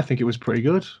no, yeah, I think it was pretty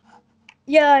good.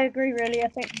 yeah. I agree. Really, I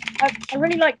think I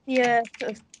really like the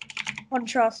sort of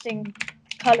contrasting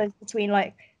colors between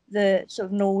like the sort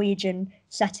of Norwegian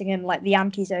setting and like the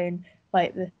anti-zone,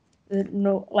 like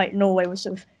like Norway was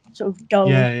sort of dull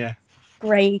Yeah, yeah,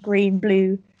 grey, green,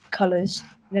 blue colors.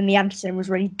 And then the anti-zone was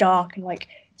really dark and like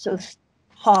sort of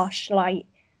harsh light.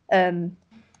 And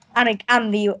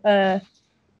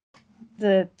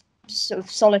the sort of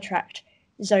Solitract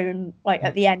zone, like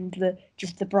at the end,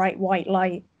 the bright white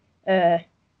light. Uh,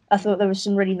 I thought there was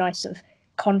some really nice sort of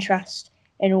contrast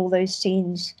in all those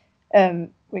scenes,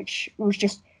 which was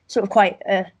just sort of quite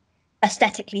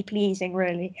aesthetically pleasing,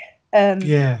 really. Um,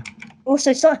 yeah,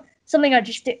 Also, something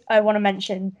I want to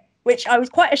mention, which I was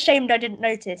quite ashamed I didn't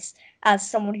notice, as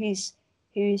someone who's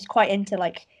quite into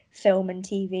like film and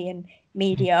TV and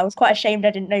media. I was quite ashamed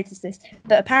I didn't notice this,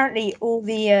 but apparently all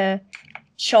the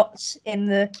shots in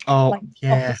the oh like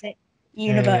yeah, opposite yeah,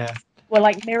 universe yeah, were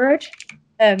like mirrored.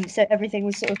 So everything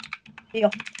was sort of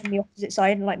on the opposite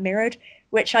side and like mirrored,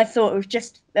 which I thought was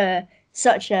just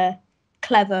such a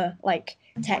clever like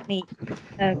technique,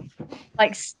 um,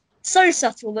 like so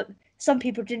subtle that some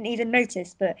people didn't even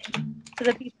notice, but for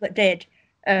the people that did,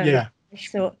 yeah. I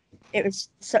just thought it was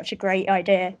such a great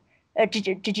idea.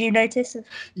 Did you notice?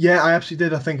 Yeah, I absolutely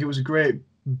did. I think it was a great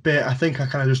bit. I think I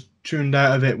kind of just tuned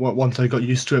out of it once I got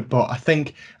used to it. But I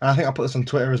think I put this on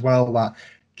Twitter as well, that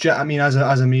I mean, as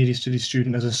a media studies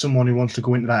student, as someone who wants to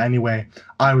go into that anyway,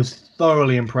 I was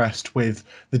thoroughly impressed with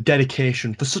the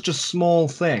dedication for such a small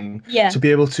thing Yeah, to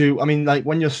be able to. I mean, like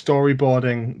when you're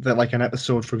storyboarding that, like an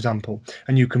episode, for example,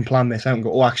 and you can plan this out and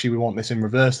go, oh, actually, we want this in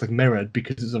reverse, like mirrored,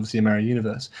 because it's obviously a mirror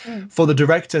universe. mm. For the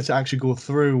director to actually go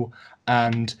through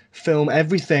and film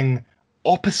everything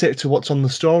opposite to what's on the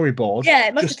storyboard, Yeah.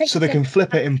 It must have just so taken they so can much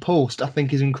flip it time. in post, I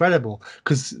think is incredible.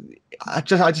 Because I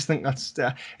just think that's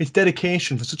it's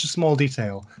dedication for such a small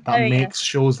detail Oh that yeah, makes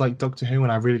shows like Doctor Who,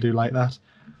 and I really do like that.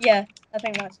 yeah. I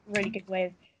think that's a really good way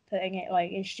of putting it.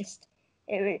 Like it's just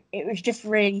it was just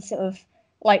really sort of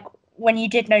like when you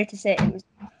did notice it, it was,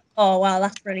 oh wow,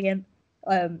 that's brilliant.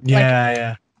 Like Yeah,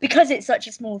 yeah. because it's such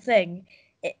a small thing,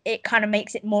 it kind of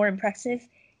makes it more impressive,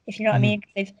 if you know what I Mhm. mean.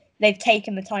 'Cause they've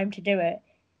taken the time to do it,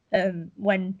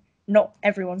 when not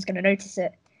everyone's going to notice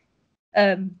it.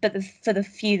 But for the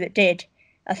few that did,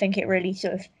 I think it really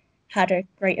sort of had a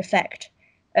great effect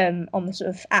on the sort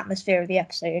of atmosphere of the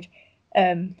episode.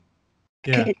 Um,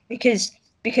 Yeah. because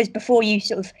before you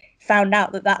sort of found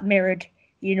out that mirrored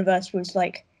universe was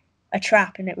like a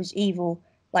trap and it was evil,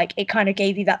 like it kind of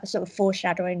gave you that sort of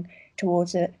foreshadowing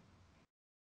towards it.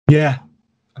 Yeah,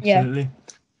 Yeah, absolutely.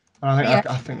 And but yeah,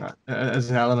 I think that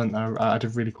as an element, I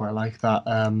did really quite like that.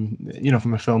 From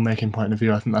a filmmaking point of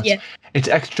view, I think that's yeah, it's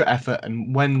extra effort,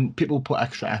 and when people put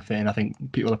extra effort in, I think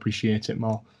people appreciate it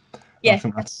more. And I yeah,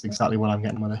 think that's exactly what I'm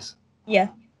getting with this. yeah.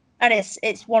 And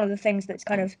it's one of the things that's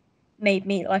kind of made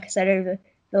me, like I said, over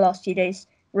the last few days,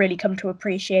 really come to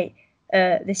appreciate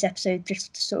this episode.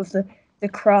 Just sort of the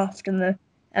craft and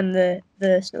the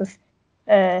sort of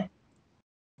the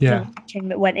writing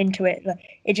that went into it.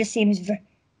 It just seems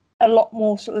a lot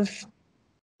more sort of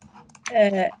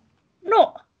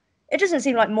not. It doesn't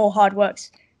seem like more hard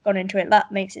work's gone into it.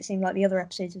 That makes it seem like the other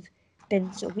episodes have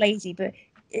been sort of lazy, but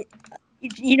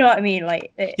you know what I mean,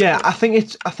 like. I think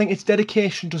it's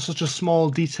dedication to such a small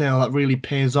detail that really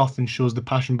pays off and shows the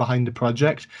passion behind the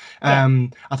project. I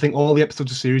think all the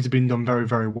episodes of the series have been done very,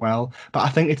 very well, but I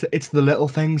think it's the little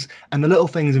things, and the little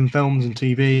things in films and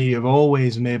TV have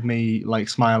always made me like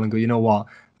smile and go, you know what,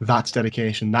 that's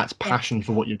dedication, that's passion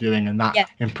for what you're doing, and that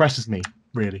impresses me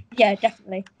really. Yeah,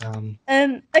 definitely.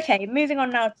 Okay, moving on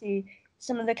now to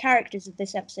some of the characters of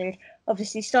this episode.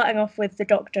 Obviously, starting off with the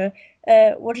Doctor.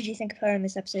 What did you think of her in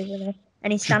this episode? Were there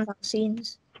any standout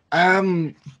scenes?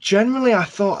 Generally,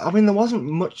 I mean, there wasn't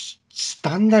much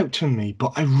standout to me,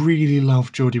 but I really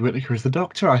love Jodie Whittaker as the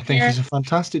Doctor. I think she's a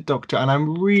fantastic Doctor, and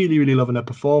I'm really, really loving her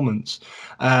performance.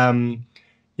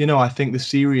 I think the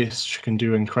serious she can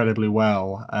do incredibly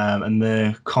well, and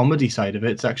the comedy side of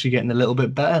it's actually getting a little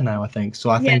bit better now, I think. So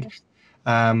I think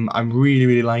I'm really,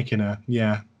 really liking her.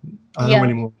 Yeah. I don't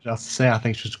really know what else to say. I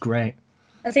think she's great.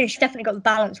 I think she's definitely got the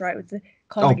balance right with the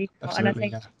comedy, and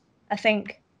I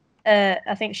think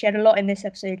she had a lot in this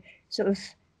episode, sort of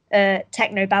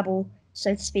techno babble,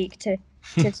 so to speak, to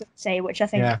sort of say, which I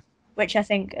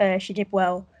think she did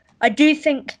well. I do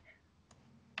think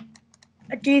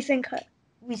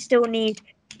we still need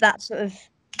that sort of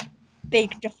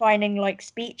big defining like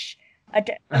speech. I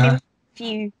mean, a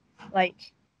few like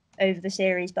over the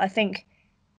series, but I think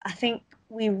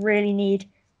we really need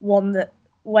one that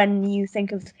when you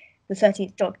think of the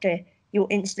 13th Doctor, you'll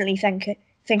instantly think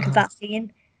of that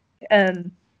scene.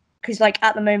 Because like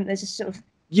at the moment there's a sort of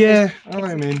I know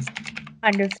what I mean,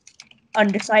 kind of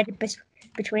undecided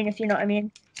between, if you know what I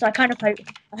mean. So I kind of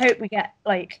hope we get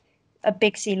like a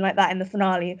big scene like that in the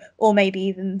finale, or maybe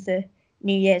even the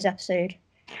New Year's episode.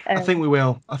 I think we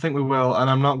will, and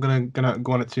I'm not gonna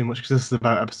go on it too much because this is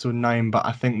about episode 9. But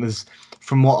I think there's,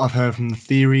 from what I've heard from the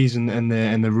theories and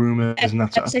the rumors and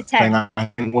that sort of thing, I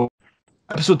think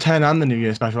episode 10 and the New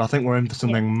Year special, I think we're in for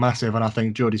something massive, and I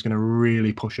think Jodie's gonna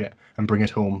really push it and bring it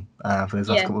home for these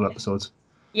last couple of episodes.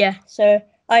 Yeah, so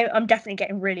I'm definitely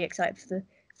getting really excited for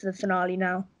the finale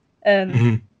now.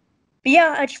 But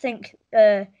yeah, I just think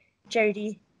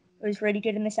Jodie was really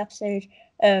good in this episode.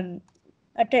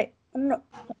 I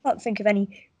can't think of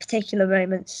any particular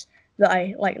moments that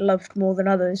I like loved more than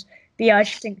others. But yeah, I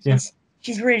just think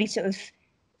she's really sort of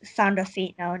found her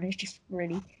feet now, and it's just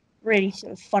really, really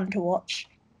sort of fun to watch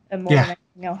more than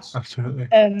anything else. Absolutely.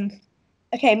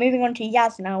 Okay, moving on to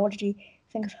Yaz now. What did you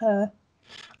think of her?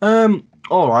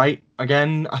 All right.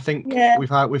 Again, I think we've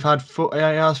had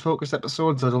AIR's focused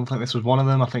episodes. I don't think this was one of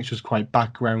them. I think she was quite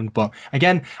background, but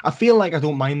again, I feel like I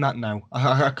don't mind that now.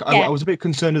 I was a bit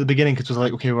concerned at the beginning because I was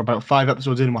like, okay, we're about 5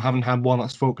 episodes in, we haven't had one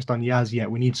that's focused on Yaz yet.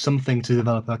 We need something to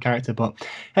develop her character. But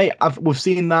hey, we've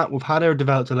seen that. We've had her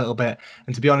developed a little bit,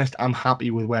 and to be honest, I'm happy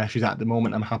with where she's at the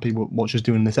moment. I'm happy with what she's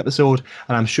doing in this episode,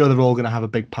 and I'm sure they're all going to have a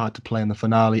big part to play in the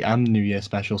finale and the New Year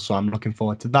special. So I'm looking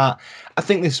forward to that. I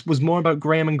think this was more about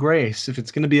Graham and Grace. If it's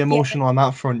going to be emotional on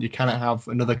that front, you cannot have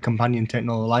another companion taking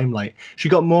all the limelight. She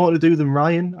got more to do than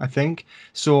Ryan, I think.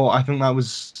 So I think that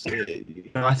was,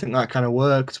 I think that kind of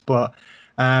worked. But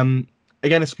again,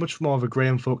 it's much more of a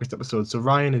Graham focused episode. So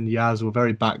Ryan and Yaz were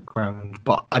very background,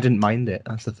 but I didn't mind it.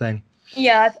 That's the thing.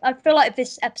 Yeah, I feel like if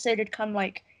this episode had come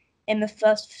like in the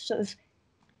first sort of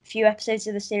few episodes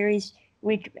of the series,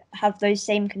 we'd have those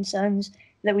same concerns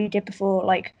that we did before.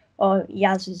 Like, oh,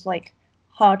 Yaz is like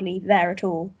hardly there at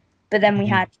all. But then we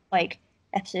had like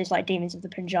episodes like Demons of the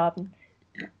Punjab and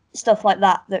stuff like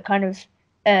that kind of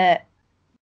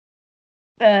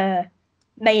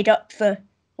made up for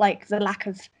like the lack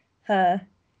of her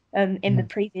in the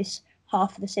previous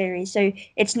half of the series. So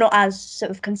it's not as sort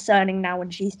of concerning now when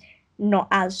she's not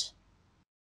as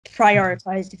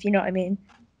prioritized, if you know what I mean.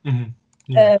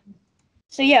 So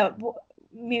yeah,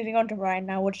 moving on to Ryan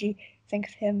now. What did you think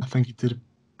of him? I think he did a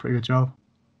pretty good job.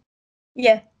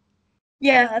 Yeah,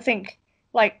 I think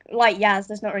like Yaz,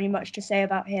 there's not really much to say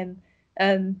about him.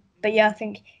 But yeah, I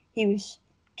think he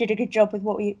did a good job with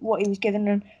what he was given,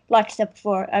 and like I said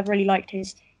before, I really liked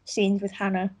his scenes with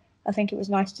Hannah. I think it was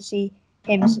nice to see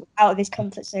him sort of out of his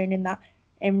comfort zone in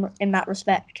that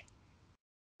respect.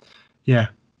 Yeah.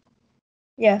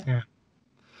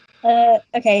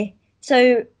 Okay,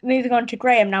 so moving on to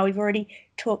Graham now. We've already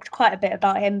talked quite a bit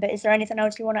about him, but is there anything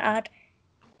else you want to add?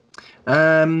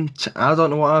 I don't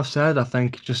know what I've said. I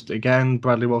think just again,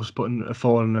 Bradley Walsh putting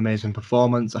forward an amazing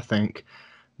performance. I think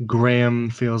Graham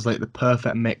feels like the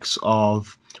perfect mix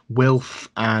of Wilf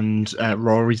and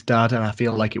Rory's dad, and I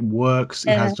feel like it works.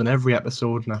 He has done every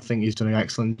episode, and I think he's done an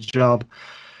excellent job.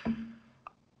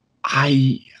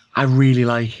 I really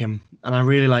like him, and I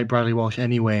really like Bradley Walsh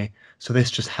anyway. So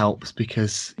this just helps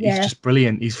because he's just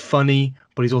brilliant. He's funny,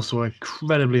 but he's also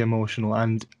incredibly emotional,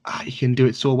 and he can do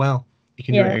it so well. He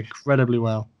can do it incredibly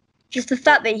well. Just the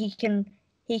fact that he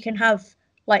can have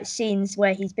like scenes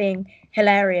where he's being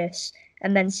hilarious,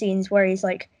 and then scenes where he's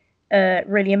like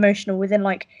really emotional within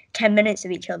like 10 minutes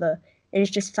of each other. It is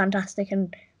just fantastic,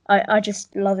 and I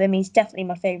just love him. He's definitely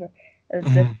my favorite of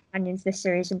the companions this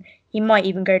series, and he might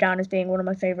even go down as being one of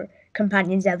my favorite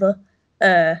companions ever.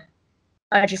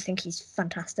 I just think he's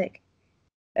fantastic.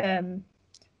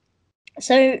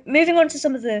 So moving on to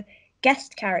some of the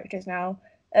guest characters now,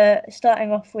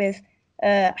 starting off with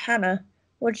Hannah.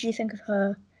 What did you think of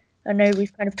her? I know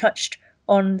we've kind of touched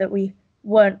on that we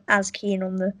weren't as keen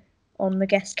on the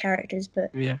guest characters,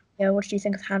 but yeah, what did you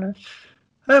think of Hannah?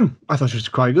 I thought she was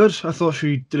quite good. I thought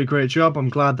she did a great job. I'm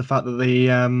glad the fact that they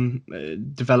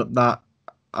developed that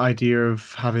idea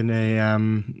of having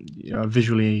a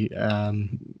visually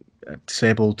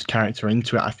disabled character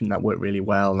into it. I think that worked really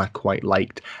well, and I quite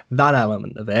liked that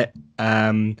element of it.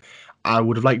 I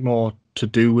would have liked more to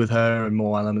do with her and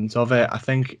more elements of it. I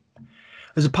think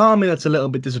there's a part of me that's a little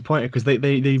bit disappointed because they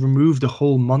removed the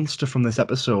whole monster from this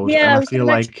episode, and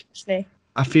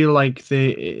I feel like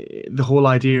the whole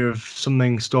idea of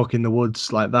something stuck in the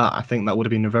woods like that, I think that would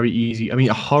have been a very easy. I mean,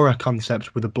 a horror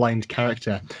concept with a blind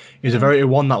character is a very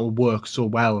one that would work so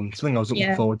well, and something I was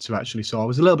looking forward to actually. So I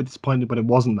was a little bit disappointed, but it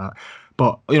wasn't that.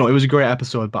 But it was a great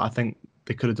episode. But I think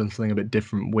they could have done something a bit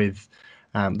different with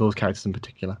those characters in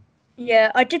particular.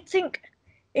 Yeah, I did think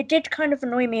it did kind of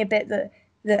annoy me a bit that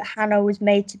Hannah was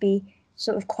made to be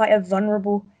sort of quite a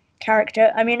vulnerable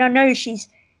character. I mean, I know she's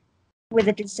with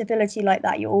a disability like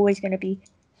that, you're always going to be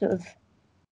sort of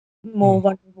more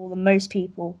vulnerable than most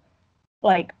people,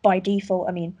 like by default.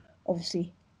 I mean,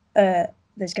 obviously,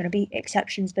 there's going to be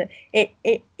exceptions, but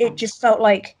it just felt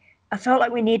like I felt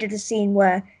like we needed a scene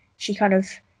where she kind of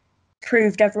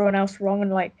proved everyone else wrong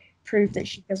and like proved that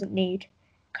she doesn't need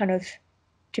kind of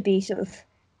to be sort of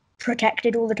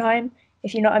protected all the time,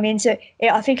 if you know what I mean. So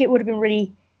I think it would have been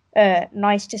really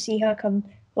nice to see her come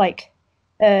like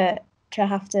to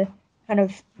have to kind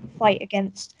of fight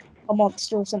against a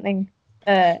monster or something.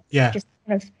 Just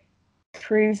kind of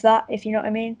prove that, if you know what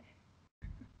I mean.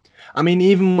 I mean,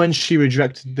 even when she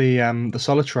rejected the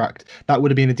Solitract, that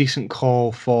would have been a decent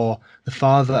call for the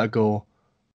father to go,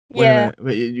 wait a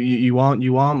minute, you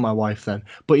aren't my wife then.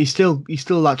 But he still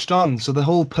latched on. So the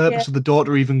whole purpose of the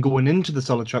daughter even going into the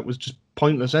Solitract was just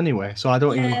pointless anyway. So I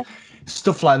don't even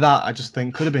stuff like that. I just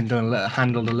think could have been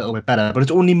handled a little bit better. But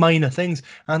it's only minor things,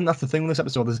 and that's the thing with this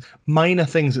episode. There's minor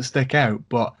things that stick out,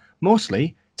 but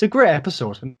mostly it's a great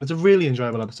episode. It's a really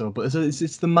enjoyable episode. But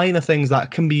it's the minor things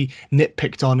that can be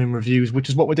nitpicked on in reviews, which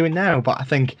is what we're doing now. But I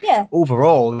think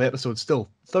overall the episode's still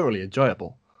thoroughly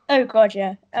enjoyable. Oh god,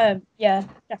 yeah. Yeah,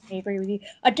 definitely agree with you.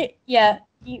 I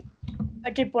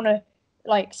did want to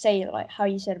like say like how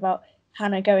you said about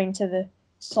Hannah going to the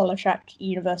Solitract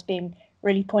universe being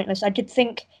really pointless. I did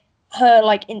think her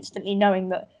like instantly knowing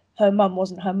that her mum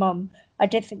wasn't her mum. I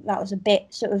did think that was a bit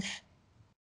sort of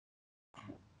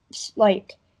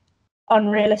like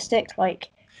unrealistic. Like,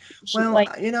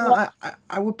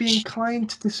 I would be inclined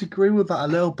to disagree with that a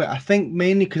little bit. I think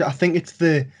mainly because I think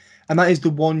that is the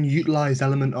one utilized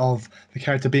element of the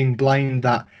character being blind,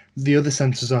 that the other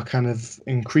senses are kind of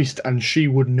increased, and she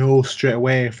would know straight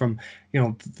away from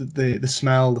the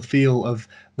smell, the feel of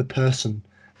the person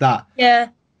that it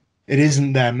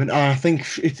isn't them. And I think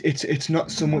it's not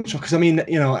so much because I mean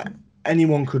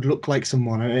anyone could look like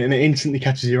someone and it instantly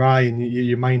catches your eye and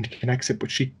your mind connects it, but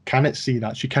she cannot see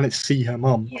that. She cannot see her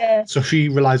mum. So she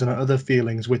relies on her other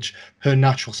feelings, which her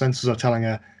natural senses are telling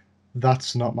her,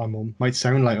 that's not my mum. Might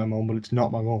sound like my mum, but it's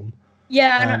not my mum.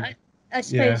 Yeah, and I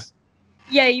suppose,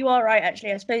 you are right,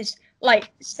 actually. I suppose, like,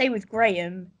 say with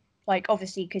Graham, like,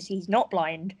 obviously, because he's not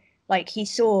blind, like, he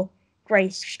saw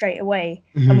Grace straight away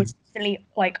and was instantly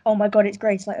like, oh my god, it's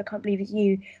Grace. Like, I can't believe it's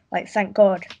you. Like, thank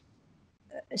God.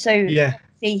 So,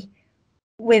 see,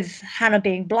 with Hannah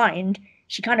being blind,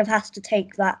 she kind of has to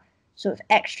take that sort of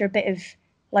extra bit of,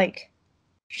 like,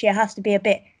 she has to be a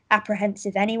bit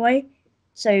apprehensive anyway.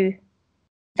 So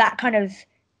that kind of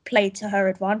played to her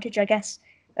advantage, I guess,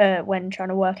 when trying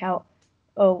to work out,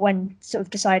 or when sort of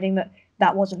deciding that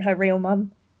that wasn't her real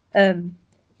mum. I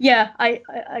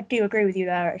do agree with you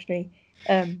there, actually.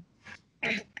 I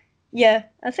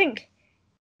think,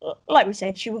 like we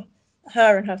said,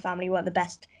 her and her family weren't the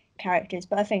best characters,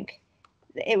 but I think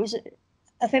it was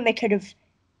I think they could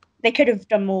have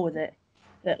done more with it.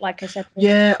 But like I said,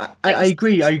 Yeah, like I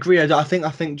agree. I agree. I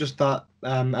think just that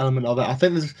element of it. I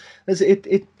think there's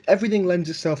everything lends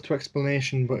itself to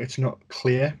explanation, but it's not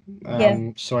clear.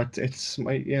 So it's it's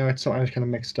sometimes kind of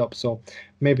mixed up. So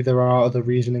maybe there are other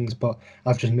reasonings, but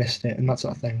I've just missed it and that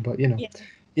sort of thing. But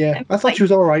yeah, I thought she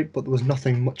was all right, but there was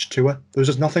nothing much to her. There was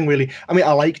just nothing really. I mean,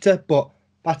 I liked her, but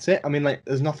that's it. I mean, like,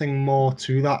 there's nothing more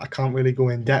to that. I can't really go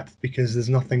in depth because there's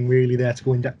nothing really there to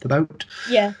go in depth about.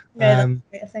 yeah, no,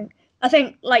 that's great, I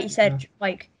think, like you said,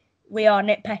 like we are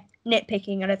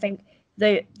nitpicking, and I think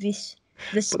the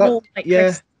small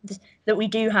criticisms that we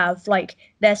do have, like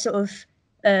they're sort of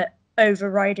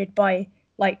overrided by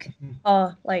like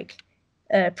our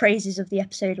praises of the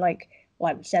episode, like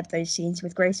we said, those scenes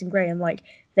with Grace and Graham, like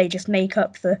they just make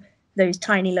up for those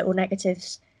tiny little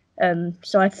negatives.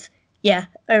 So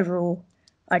overall,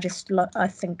 I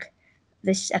think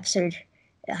this episode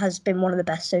has been one of the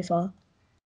best so far.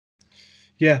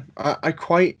 Yeah, I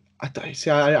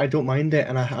don't mind it,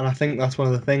 and I think that's one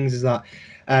of the things is that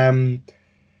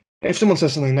if someone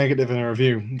says something negative in a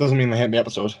review, it doesn't mean they hate the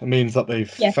episode. It means that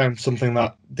they've found something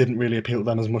that didn't really appeal to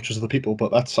them as much as other people, but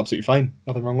that's absolutely fine.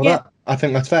 Nothing wrong with that. I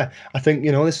think that's fair. I think,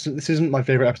 this isn't my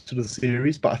favorite episode of the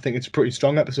series, but I think it's a pretty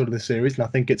strong episode of the series, and I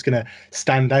think it's going to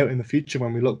stand out in the future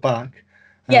when we look back.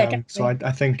 So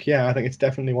I think it's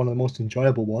definitely one of the most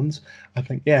enjoyable ones. I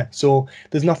think so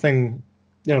there's nothing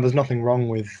wrong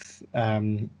with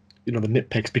the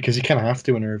nitpicks, because you kind of have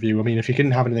to in a review. I mean, if you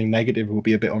couldn't have anything negative, it would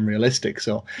be a bit unrealistic.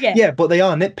 So but they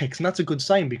are nitpicks, and that's a good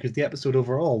sign because the episode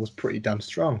overall was pretty damn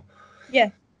strong.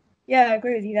 I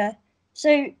agree with you there.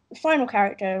 So final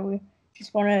character we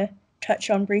just want to touch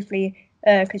on briefly,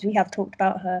 because we have talked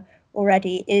about her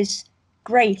already, is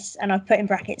Grace, and I've put in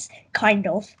brackets kind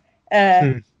of.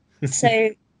 So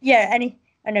I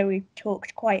know we've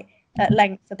talked quite at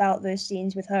length about those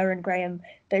scenes with her and Graham,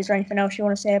 but is there anything else you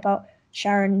want to say about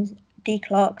Sharon D.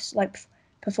 Clarke's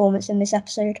performance in this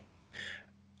episode?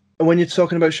 When you're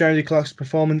talking about Sharon D. Clarke's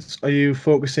performance, are you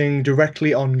focusing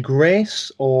directly on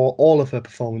Grace or all of her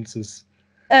performances?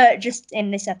 Just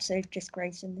in this episode, just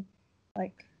Grace and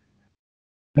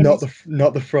not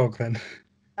the frog then.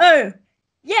 Oh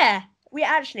yeah, we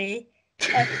actually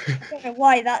I don't know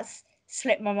why that's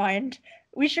slipped my mind.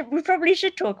 We probably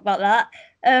should talk about that.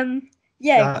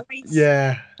 Grace,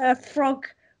 her frog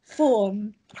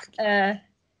form.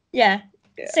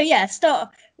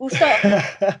 We'll start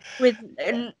with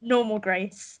normal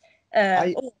Grace.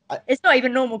 It's not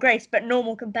even normal Grace, but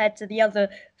normal compared to the other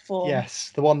form.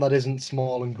 Yes, the one that isn't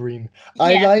small and green.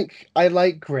 I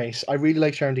like Grace. I really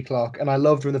like Sharon D. Clarke, and I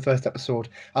loved her in the first episode.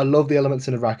 I love the elements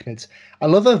in Arachnids. I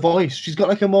love her voice. She's got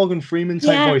like a Morgan Freeman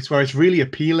type voice where it's really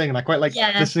appealing, and I quite like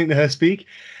listening to her speak.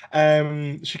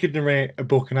 She could narrate a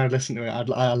book, and I'd listen to it.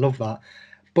 I love that.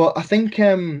 But I think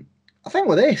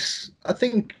with this,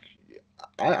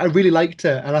 I really liked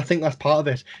her, and I think that's part of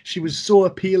it. She was so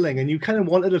appealing, and you kind of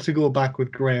wanted her to go back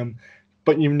with Graham,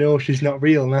 but she's not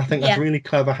real. And I think that's really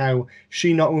clever how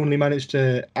she not only managed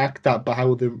to act that, but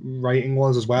how the writing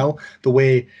was as well. The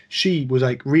way she was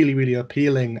like really, really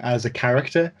appealing as a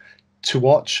character to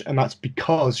watch, and that's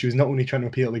because she was not only trying to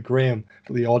appeal to Graham,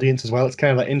 but the audience as well. It's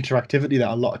kind of that interactivity that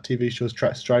a lot of TV shows try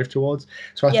to strive towards.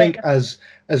 So I think as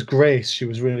Grace, she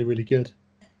was really, really good.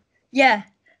 I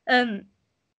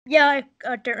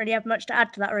don't really have much to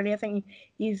add to that, really. I think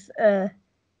you've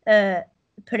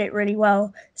put it really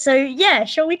well. So,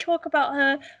 shall we talk about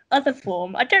her other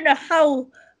form? I don't know how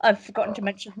I've forgotten to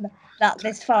mention that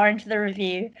this far into the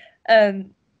review.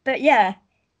 But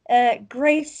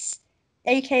Grace,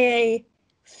 a.k.a.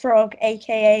 Frog,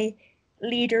 a.k.a.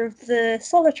 leader of the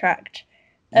Solitract.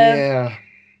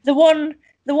 The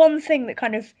one thing that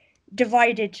kind of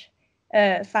divided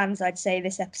fans, I'd say,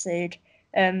 this episode,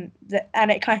 I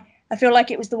feel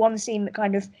like it was the one scene that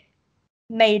kind of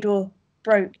made or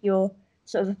broke your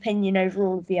sort of opinion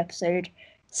overall of the episode.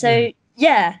 So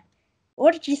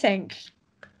what did you think?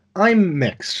 I'm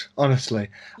mixed, honestly.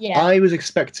 I was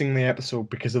expecting the episode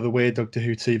because of the way Doctor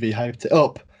Who TV hyped it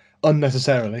up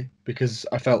unnecessarily, because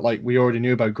I felt like we already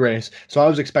knew about Grace. So I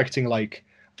was expecting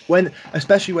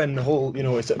especially when the whole,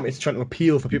 it's trying to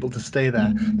appeal for people to stay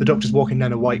there. The Doctor's walking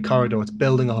down a white corridor. It's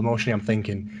building up emotionally. I'm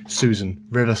thinking Susan,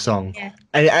 River Song,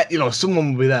 and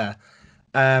someone will be there.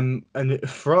 And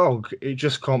Frog, it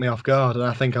just caught me off guard, and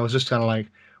I think I was just kind of like,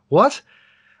 what?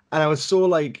 And I was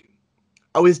so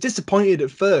I was disappointed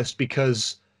at first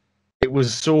because it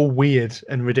was so weird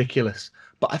and ridiculous.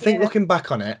 But I think looking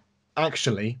back on it,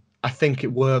 actually, I think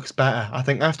it works better. I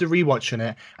think after rewatching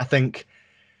it, I think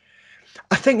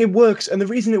I think it works, and the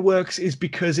reason it works is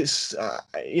because it's,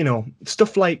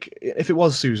 stuff like if it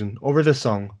was Susan or River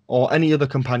Song or any other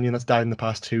companion that's died in the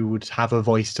past who would have a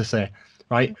voice to say,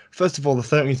 right? First of all, the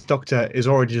 13th Doctor is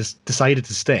already just decided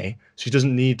to stay. She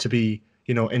doesn't need to be,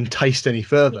 enticed any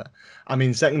further. I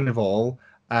mean, second of all,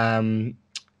 it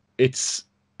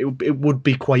would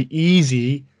be quite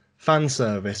easy fan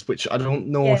service, which I don't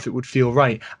know if it would feel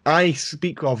right. I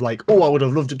speak of like, oh, I would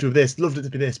have loved it to be this, loved it to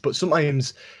be this, but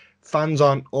sometimes fans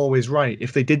aren't always right.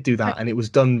 If they did do that and it was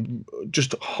done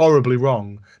just horribly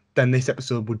wrong, then this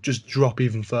episode would just drop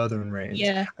even further in ratings.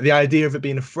 Yeah. The idea of it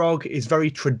being a frog is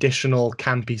very traditional,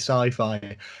 campy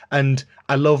sci-fi, and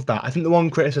I love that. I think the one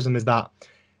criticism is that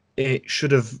it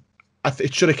should have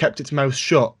it should have kept its mouth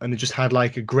shut and it just had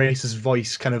like a Grace's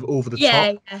voice kind of over the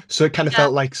top. Yeah. So it kind of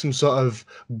felt like some sort of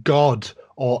god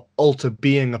or alter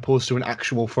being opposed to an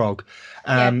actual frog.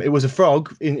 It was a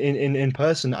frog in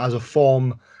person as a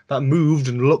form that moved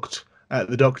and looked at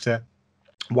the Doctor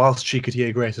whilst she could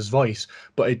hear Grace's voice,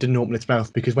 but it didn't open its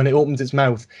mouth, because when it opens its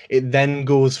mouth, it then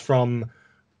goes from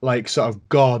like sort of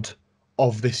god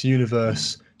of this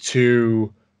universe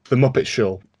to the Muppet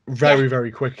Show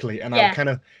very quickly, and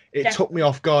it took me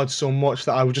off guard so much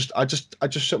that I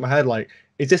just shook my head like,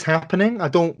 is this happening? I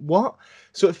don't what?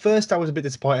 So at first I was a bit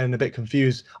disappointed and a bit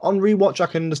confused. On rewatch, I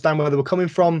can understand where they were coming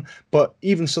from, but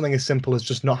even something as simple as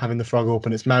just not having the frog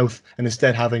open its mouth and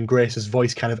instead having Grace's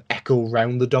voice kind of echo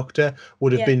round the Doctor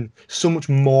would have been so much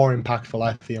more impactful,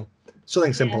 I feel.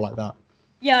 Something simple like that.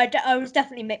 Yeah, I was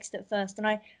definitely mixed at first, and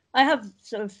I have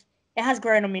sort of, it has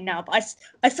grown on me now, but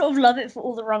I sort of love it for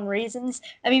all the wrong reasons.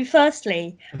 I mean,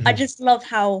 firstly, I just love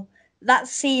how that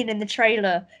scene in the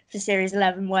trailer for Series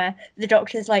 11 where the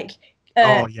Doctor's like,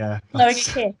 blowing a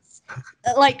kiss.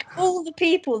 Like, all the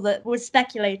people that were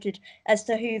speculated as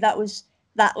to who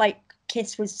that like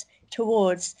kiss was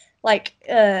towards, like,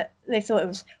 they thought it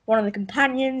was one of the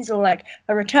companions or like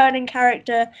a returning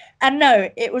character, and no,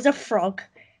 it was a frog.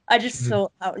 I just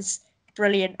thought that was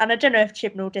brilliant, and I don't know if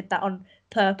Chibnall did that on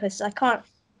purpose. I can't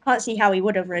see how he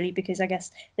would have, really, because I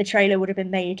guess the trailer would have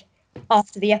been made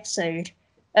after the episode.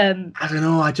 I don't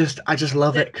know. I just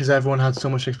love it because everyone had so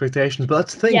much expectations. But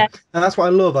that's the thing, and that's what I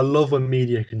love. I love when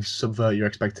media can subvert your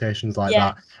expectations like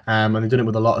that. And they've done it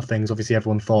with a lot of things. Obviously,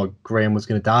 everyone thought Graham was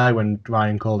going to die when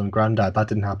Ryan called him Gran died. That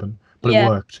didn't happen, but it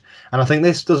worked. And I think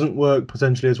this doesn't work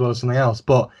potentially as well as something else.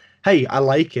 But hey, I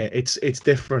like it. It's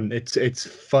different. It's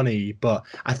funny. But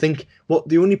I think what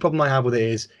the only problem I have with it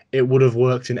is it would have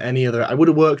worked in any other. I would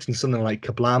have worked in something like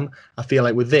Kablam. I feel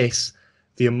like with this,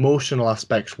 the emotional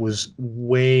aspect was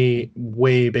way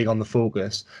big on the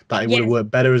focus, that it would have worked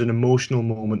better as an emotional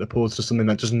moment opposed to something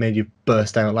that just made you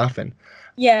burst out laughing.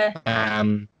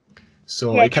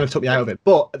 So it kind of took me out of it,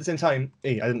 but at the same time, I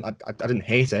didn't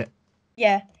hate it.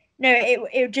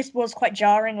 It just was quite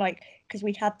jarring, like, because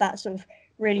we'd had that sort of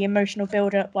really emotional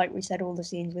build up, like we said, all the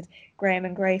scenes with Graham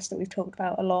and Grace that we've talked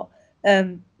about a lot,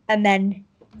 and then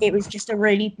it was just a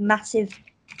really massive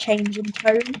change in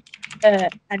tone,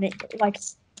 and it, like,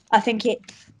 I think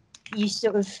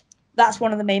that's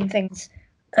one of the main things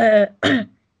that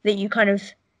you kind of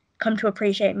come to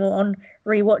appreciate more on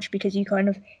rewatch, because you kind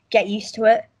of get used to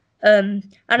it, and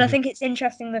I think it's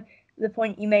interesting the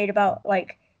point you made about,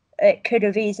 like, it could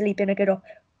have easily been a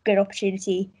good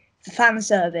opportunity for fan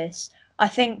service. I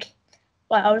think,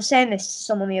 like, I was saying this to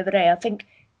someone the other day, I think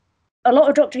a lot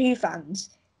of Doctor Who fans,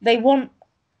 they want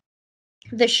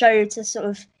the show to sort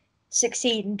of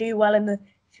succeed and do well in the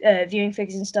viewing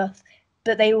figures and stuff,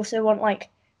 but they also want, like,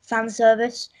 fan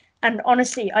service. And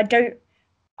honestly,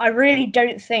 I really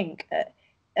don't think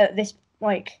at this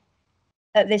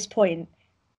point,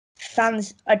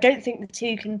 fans, I don't think the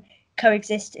two can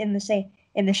coexist in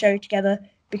the show together,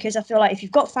 because I feel like if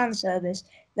you've got fan service,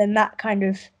 then that kind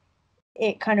of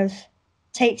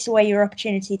takes away your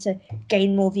opportunity to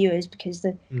gain more viewers, because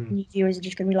the new viewers are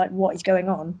just going to be like, what is going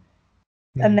on?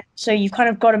 And then, so you've kind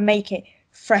of got to make it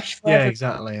fresh for everyone.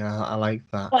 Exactly. I like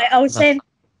that. Like I was saying,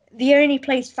 the only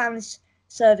place fans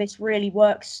service really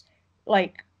works,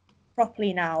 like,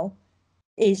 properly now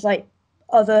is, like,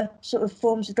 other sort of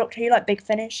forms of Doctor Who, like Big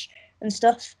Finish and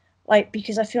stuff, like,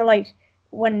 because I feel like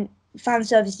when fan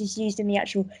service is used in the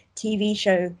actual TV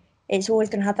show, it's always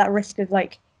going to have that risk of,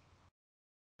 like,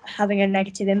 having a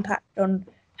negative impact on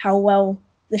how well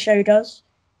the show does.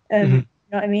 You know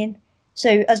what I mean?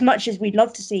 So as much as we'd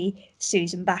love to see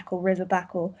Susan back or River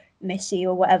back or Missy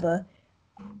or whatever,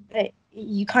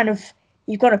 you've got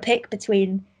to pick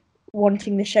between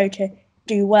wanting the show to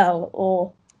do well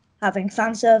or having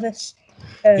fan service.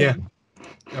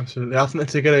 Absolutely. I think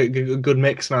they get a good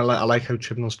mix, and I like how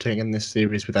Chibnall's taken this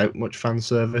series without much fan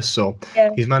service. So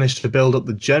Yeah. he's managed to build up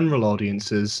the general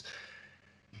audiences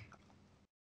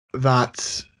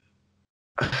that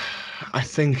I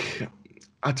think,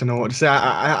 I don't know what to say.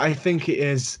 I think it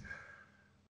is.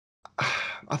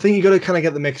 I think you got to kind of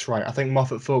get the mix right. I think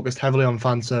Moffat focused heavily on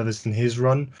fan service in his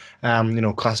run.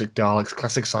 Classic Daleks,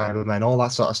 classic Cybermen, all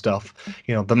that sort of stuff.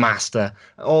 The Master,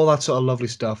 all that sort of lovely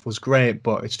stuff was great,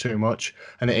 but it's too much,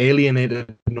 and it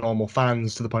alienated normal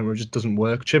fans to the point where it just doesn't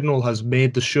work. Chibnall has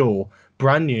made the show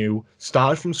brand new,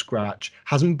 started from scratch,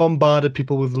 hasn't bombarded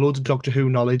people with loads of Doctor Who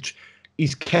knowledge.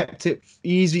 He's kept it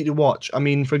easy to watch. I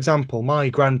mean, for example, my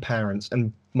grandparents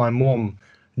and my mum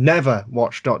never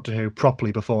watched Doctor Who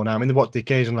properly before now. I mean, they watched the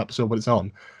occasional episode when it's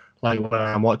on, like when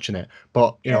I'm watching it.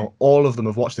 But, all of them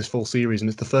have watched this full series, and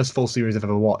it's the first full series I've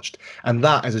ever watched. And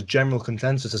that is a general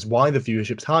consensus as why the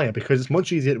viewership's higher, because it's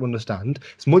much easier to understand.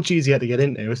 It's much easier to get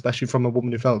into, especially from a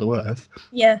woman who fell to earth.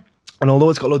 Yeah. And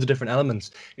although it's got loads of different elements,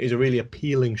 it is a really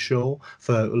appealing show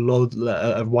for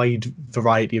a wide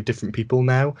variety of different people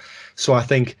now. So I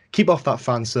think keep off that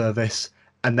fan service,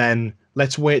 and then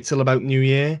let's wait till about New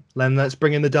Year. Then let's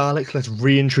bring in the Daleks. Let's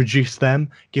reintroduce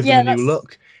them. Give them a new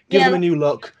look. Give them a new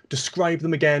look. Describe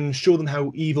them again. Show them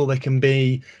how evil they can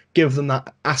be. Give them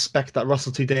that aspect that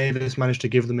Russell T Davies managed to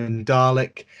give them in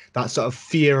Dalek. That sort of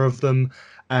fear of them.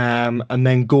 And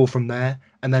then go from there.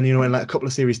 And then, in like a couple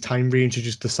of series time,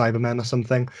 reintroduce the Cybermen or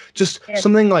something. Just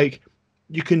something like,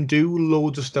 you can do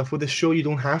loads of stuff with this show. You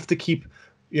don't have to keep,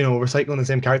 recycling the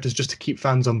same characters just to keep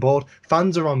fans on board.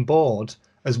 Fans are on board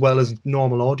as well as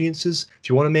normal audiences. If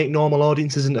you want to make normal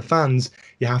audiences into fans,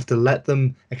 you have to let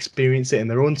them experience it in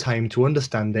their own time to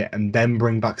understand it, and then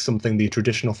bring back something the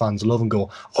traditional fans love and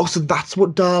go, oh, so that's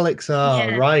what Daleks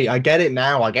are, right? I get it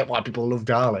now. I get why people love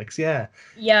Daleks. Yeah.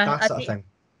 That sort of thing.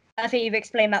 I think you've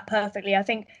explained that perfectly. I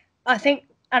think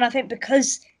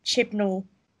because Chibnall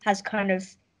has kind of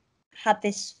had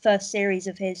this first series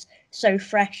of his so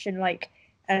fresh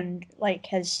and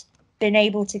has been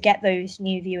able to get those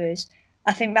new viewers,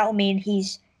 I think that'll mean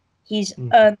he's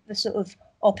earned the sort of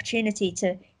opportunity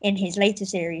to, in his later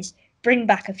series, bring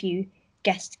back a few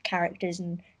guest characters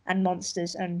and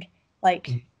monsters, and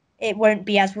it won't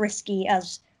be as risky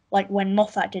as like when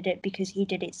Moffat did it, because he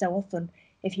did it so often,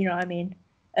 if you know what I mean.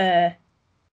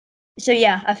 So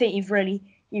yeah, I think you've really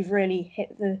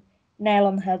hit the nail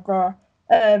on the head there.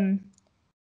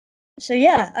 So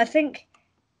yeah, I think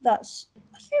that's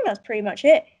pretty much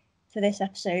it for this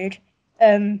episode.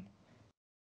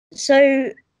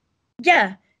 So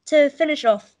yeah, to finish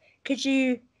off, could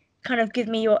you kind of give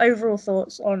me your overall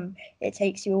thoughts on It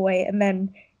Takes You Away, and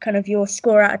then kind of your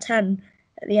score out of 10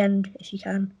 at the end, if you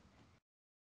can?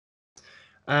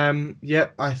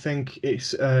 I think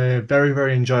it's a very,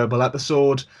 very enjoyable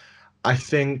episode. I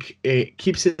think it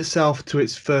keeps itself to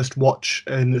its first watch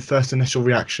and the first initial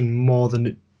reaction more than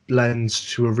it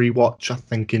lends to a rewatch. I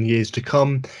think in years to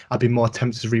come, I'd be more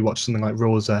tempted to rewatch something like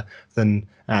Rosa than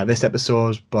this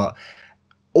episode. But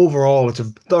overall, it's a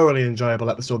thoroughly enjoyable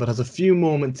episode that has a few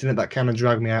moments in it that kind of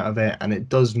drag me out of it, and it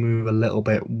does move a little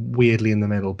bit weirdly in the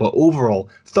middle. But overall,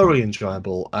 thoroughly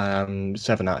enjoyable.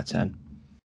 7 out of 10.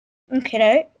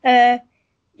 Okay,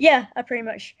 yeah, I pretty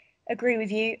much agree with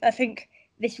you. I think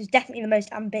this was definitely the most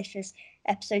ambitious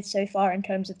episode so far in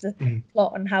terms of the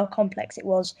plot and how complex it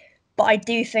was. But I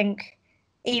do think,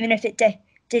 even if it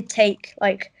did take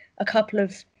like a couple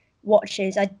of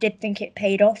watches, I did think it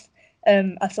paid off.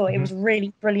 I thought it was a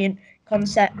really brilliant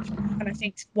concept, and I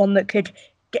think one that could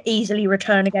easily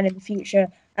return again in the future,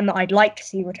 and that I'd like to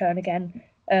see return again.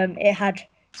 It had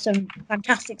some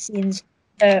fantastic scenes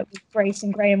with Grace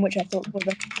and Graham, which I thought were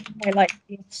the highlight of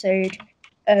the episode,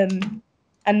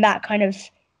 and that kind of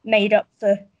made up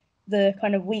for the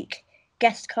kind of weak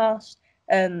guest cast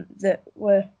that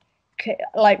were,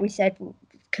 like we said,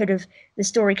 the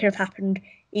story could have happened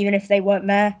even if they weren't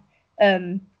there.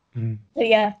 So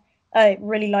yeah, I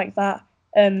really like that.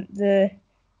 The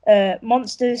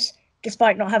monsters,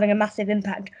 despite not having a massive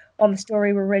impact on the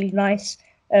story, were really nice.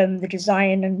 The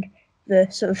design and the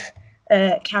sort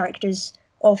of characters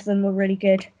of them were really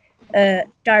good.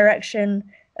 Direction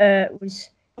was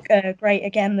great.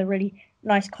 Again, the really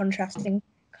nice contrasting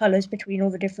colours between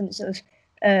all the different sort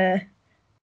of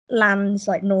lands,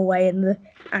 like Norway and the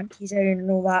anti-zone and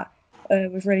all that,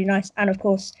 was really nice. And of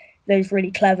course, those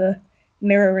really clever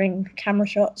mirroring camera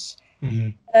shots.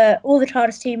 All the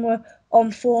TARDIS team were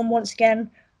on form once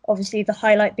again. Obviously, the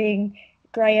highlight being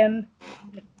Graham.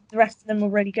 The rest of them were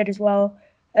really good as well.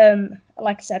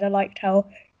 Like I said, I liked how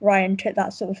Ryan took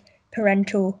that sort of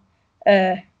parental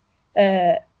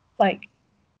like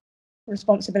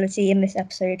responsibility in this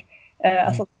episode,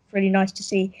 I thought it was really nice to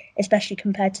see, especially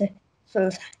compared to sort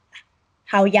of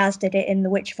how Yaz did it in the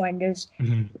Witchfinders.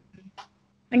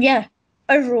 And yeah,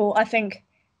 overall, I think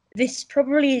this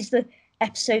probably is the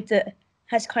episode that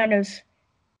has kind of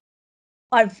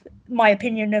my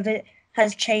opinion of it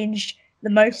has changed the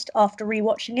most after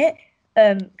rewatching it,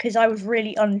 because I was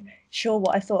really unsure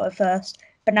what I thought at first,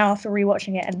 but now after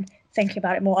rewatching it and thinking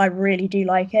about it more, I really do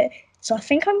like it. So I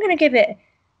think I'm going to give it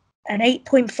an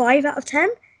 8.5 out of 10.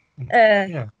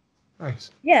 Yeah,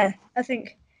 nice. Yeah, I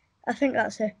think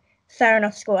that's a fair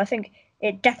enough score. I think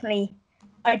I definitely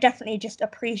just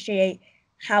appreciate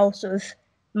how sort of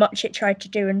much it tried to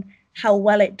do and how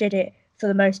well it did it for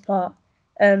the most part.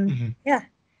 Yeah.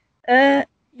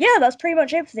 Yeah, that's pretty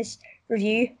much it for this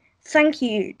review. Thank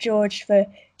you, George, for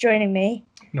joining me.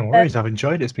 No worries, I've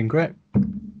enjoyed it. It's been great.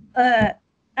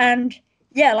 And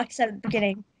yeah, like I said at the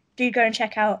beginning, do go and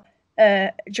check out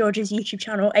George's YouTube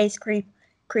channel, Ace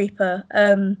Creeper.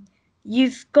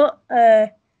 You've got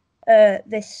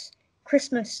this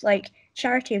Christmas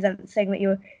charity event thing that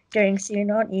you're doing soon,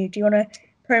 aren't you? Do you want to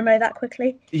promo that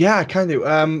quickly? Yeah, I can do.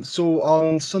 So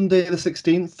on Sunday the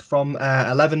 16th from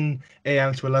 11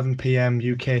 a.m. to 11 p.m.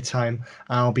 UK time,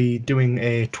 I'll be doing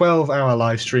a 12-hour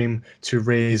live stream to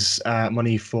raise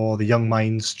money for the Young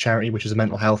Minds charity, which is a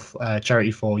mental health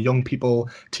charity for young people,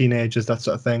 teenagers, that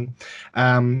sort of thing.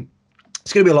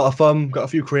 It's going to be a lot of fun. Got a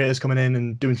few creators coming in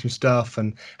and doing some stuff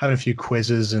and having a few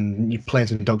quizzes and you playing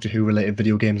some Doctor Who related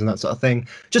video games and that sort of thing.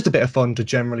 Just a bit of fun to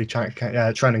generally try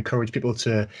and encourage people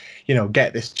to,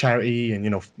 get this charity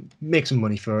and, make some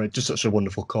money for it. Just such a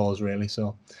wonderful cause, really.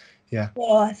 So, yeah.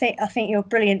 Well, I think you're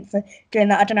brilliant for doing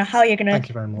that. I don't know how you're going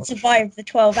to survive the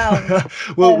 12 hours.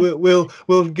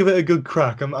 We'll give it a good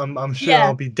crack. I'm sure Yeah.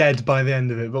 I'll be dead by the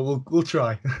end of it, but we'll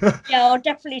try. Yeah, I'll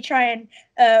definitely try and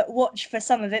watch for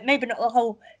some of it. Maybe not the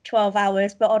whole 12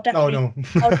 hours, but I'll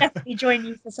definitely join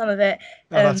you for some of it.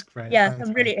 Oh, that's great. Yeah, Thanks,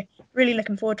 I'm really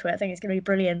looking forward to it. I think it's going to be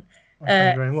brilliant. Well,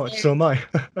 thank you very much. So am I.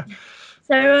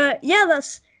 So yeah,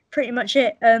 that's pretty much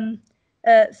it.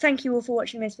 Thank you all for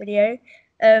watching this video,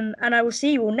 and I will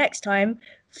see you all next time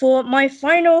for my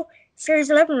final Series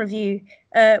 11 review,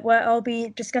 where I'll be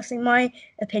discussing my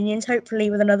opinions, hopefully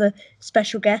with another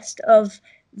special guest, of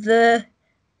the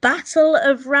Battle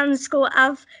of Ranskoor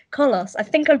Av Kolos. I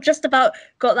think I've just about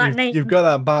got that name. You've got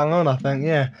that bang on, I think,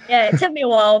 yeah. Yeah, it took me a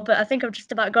while, but I think I've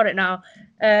just about got it now.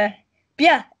 But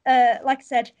yeah, like I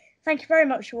said, thank you very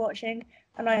much for watching,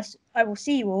 and I will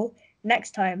see you all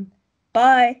next time.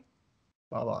 Bye.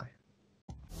 Bye-bye.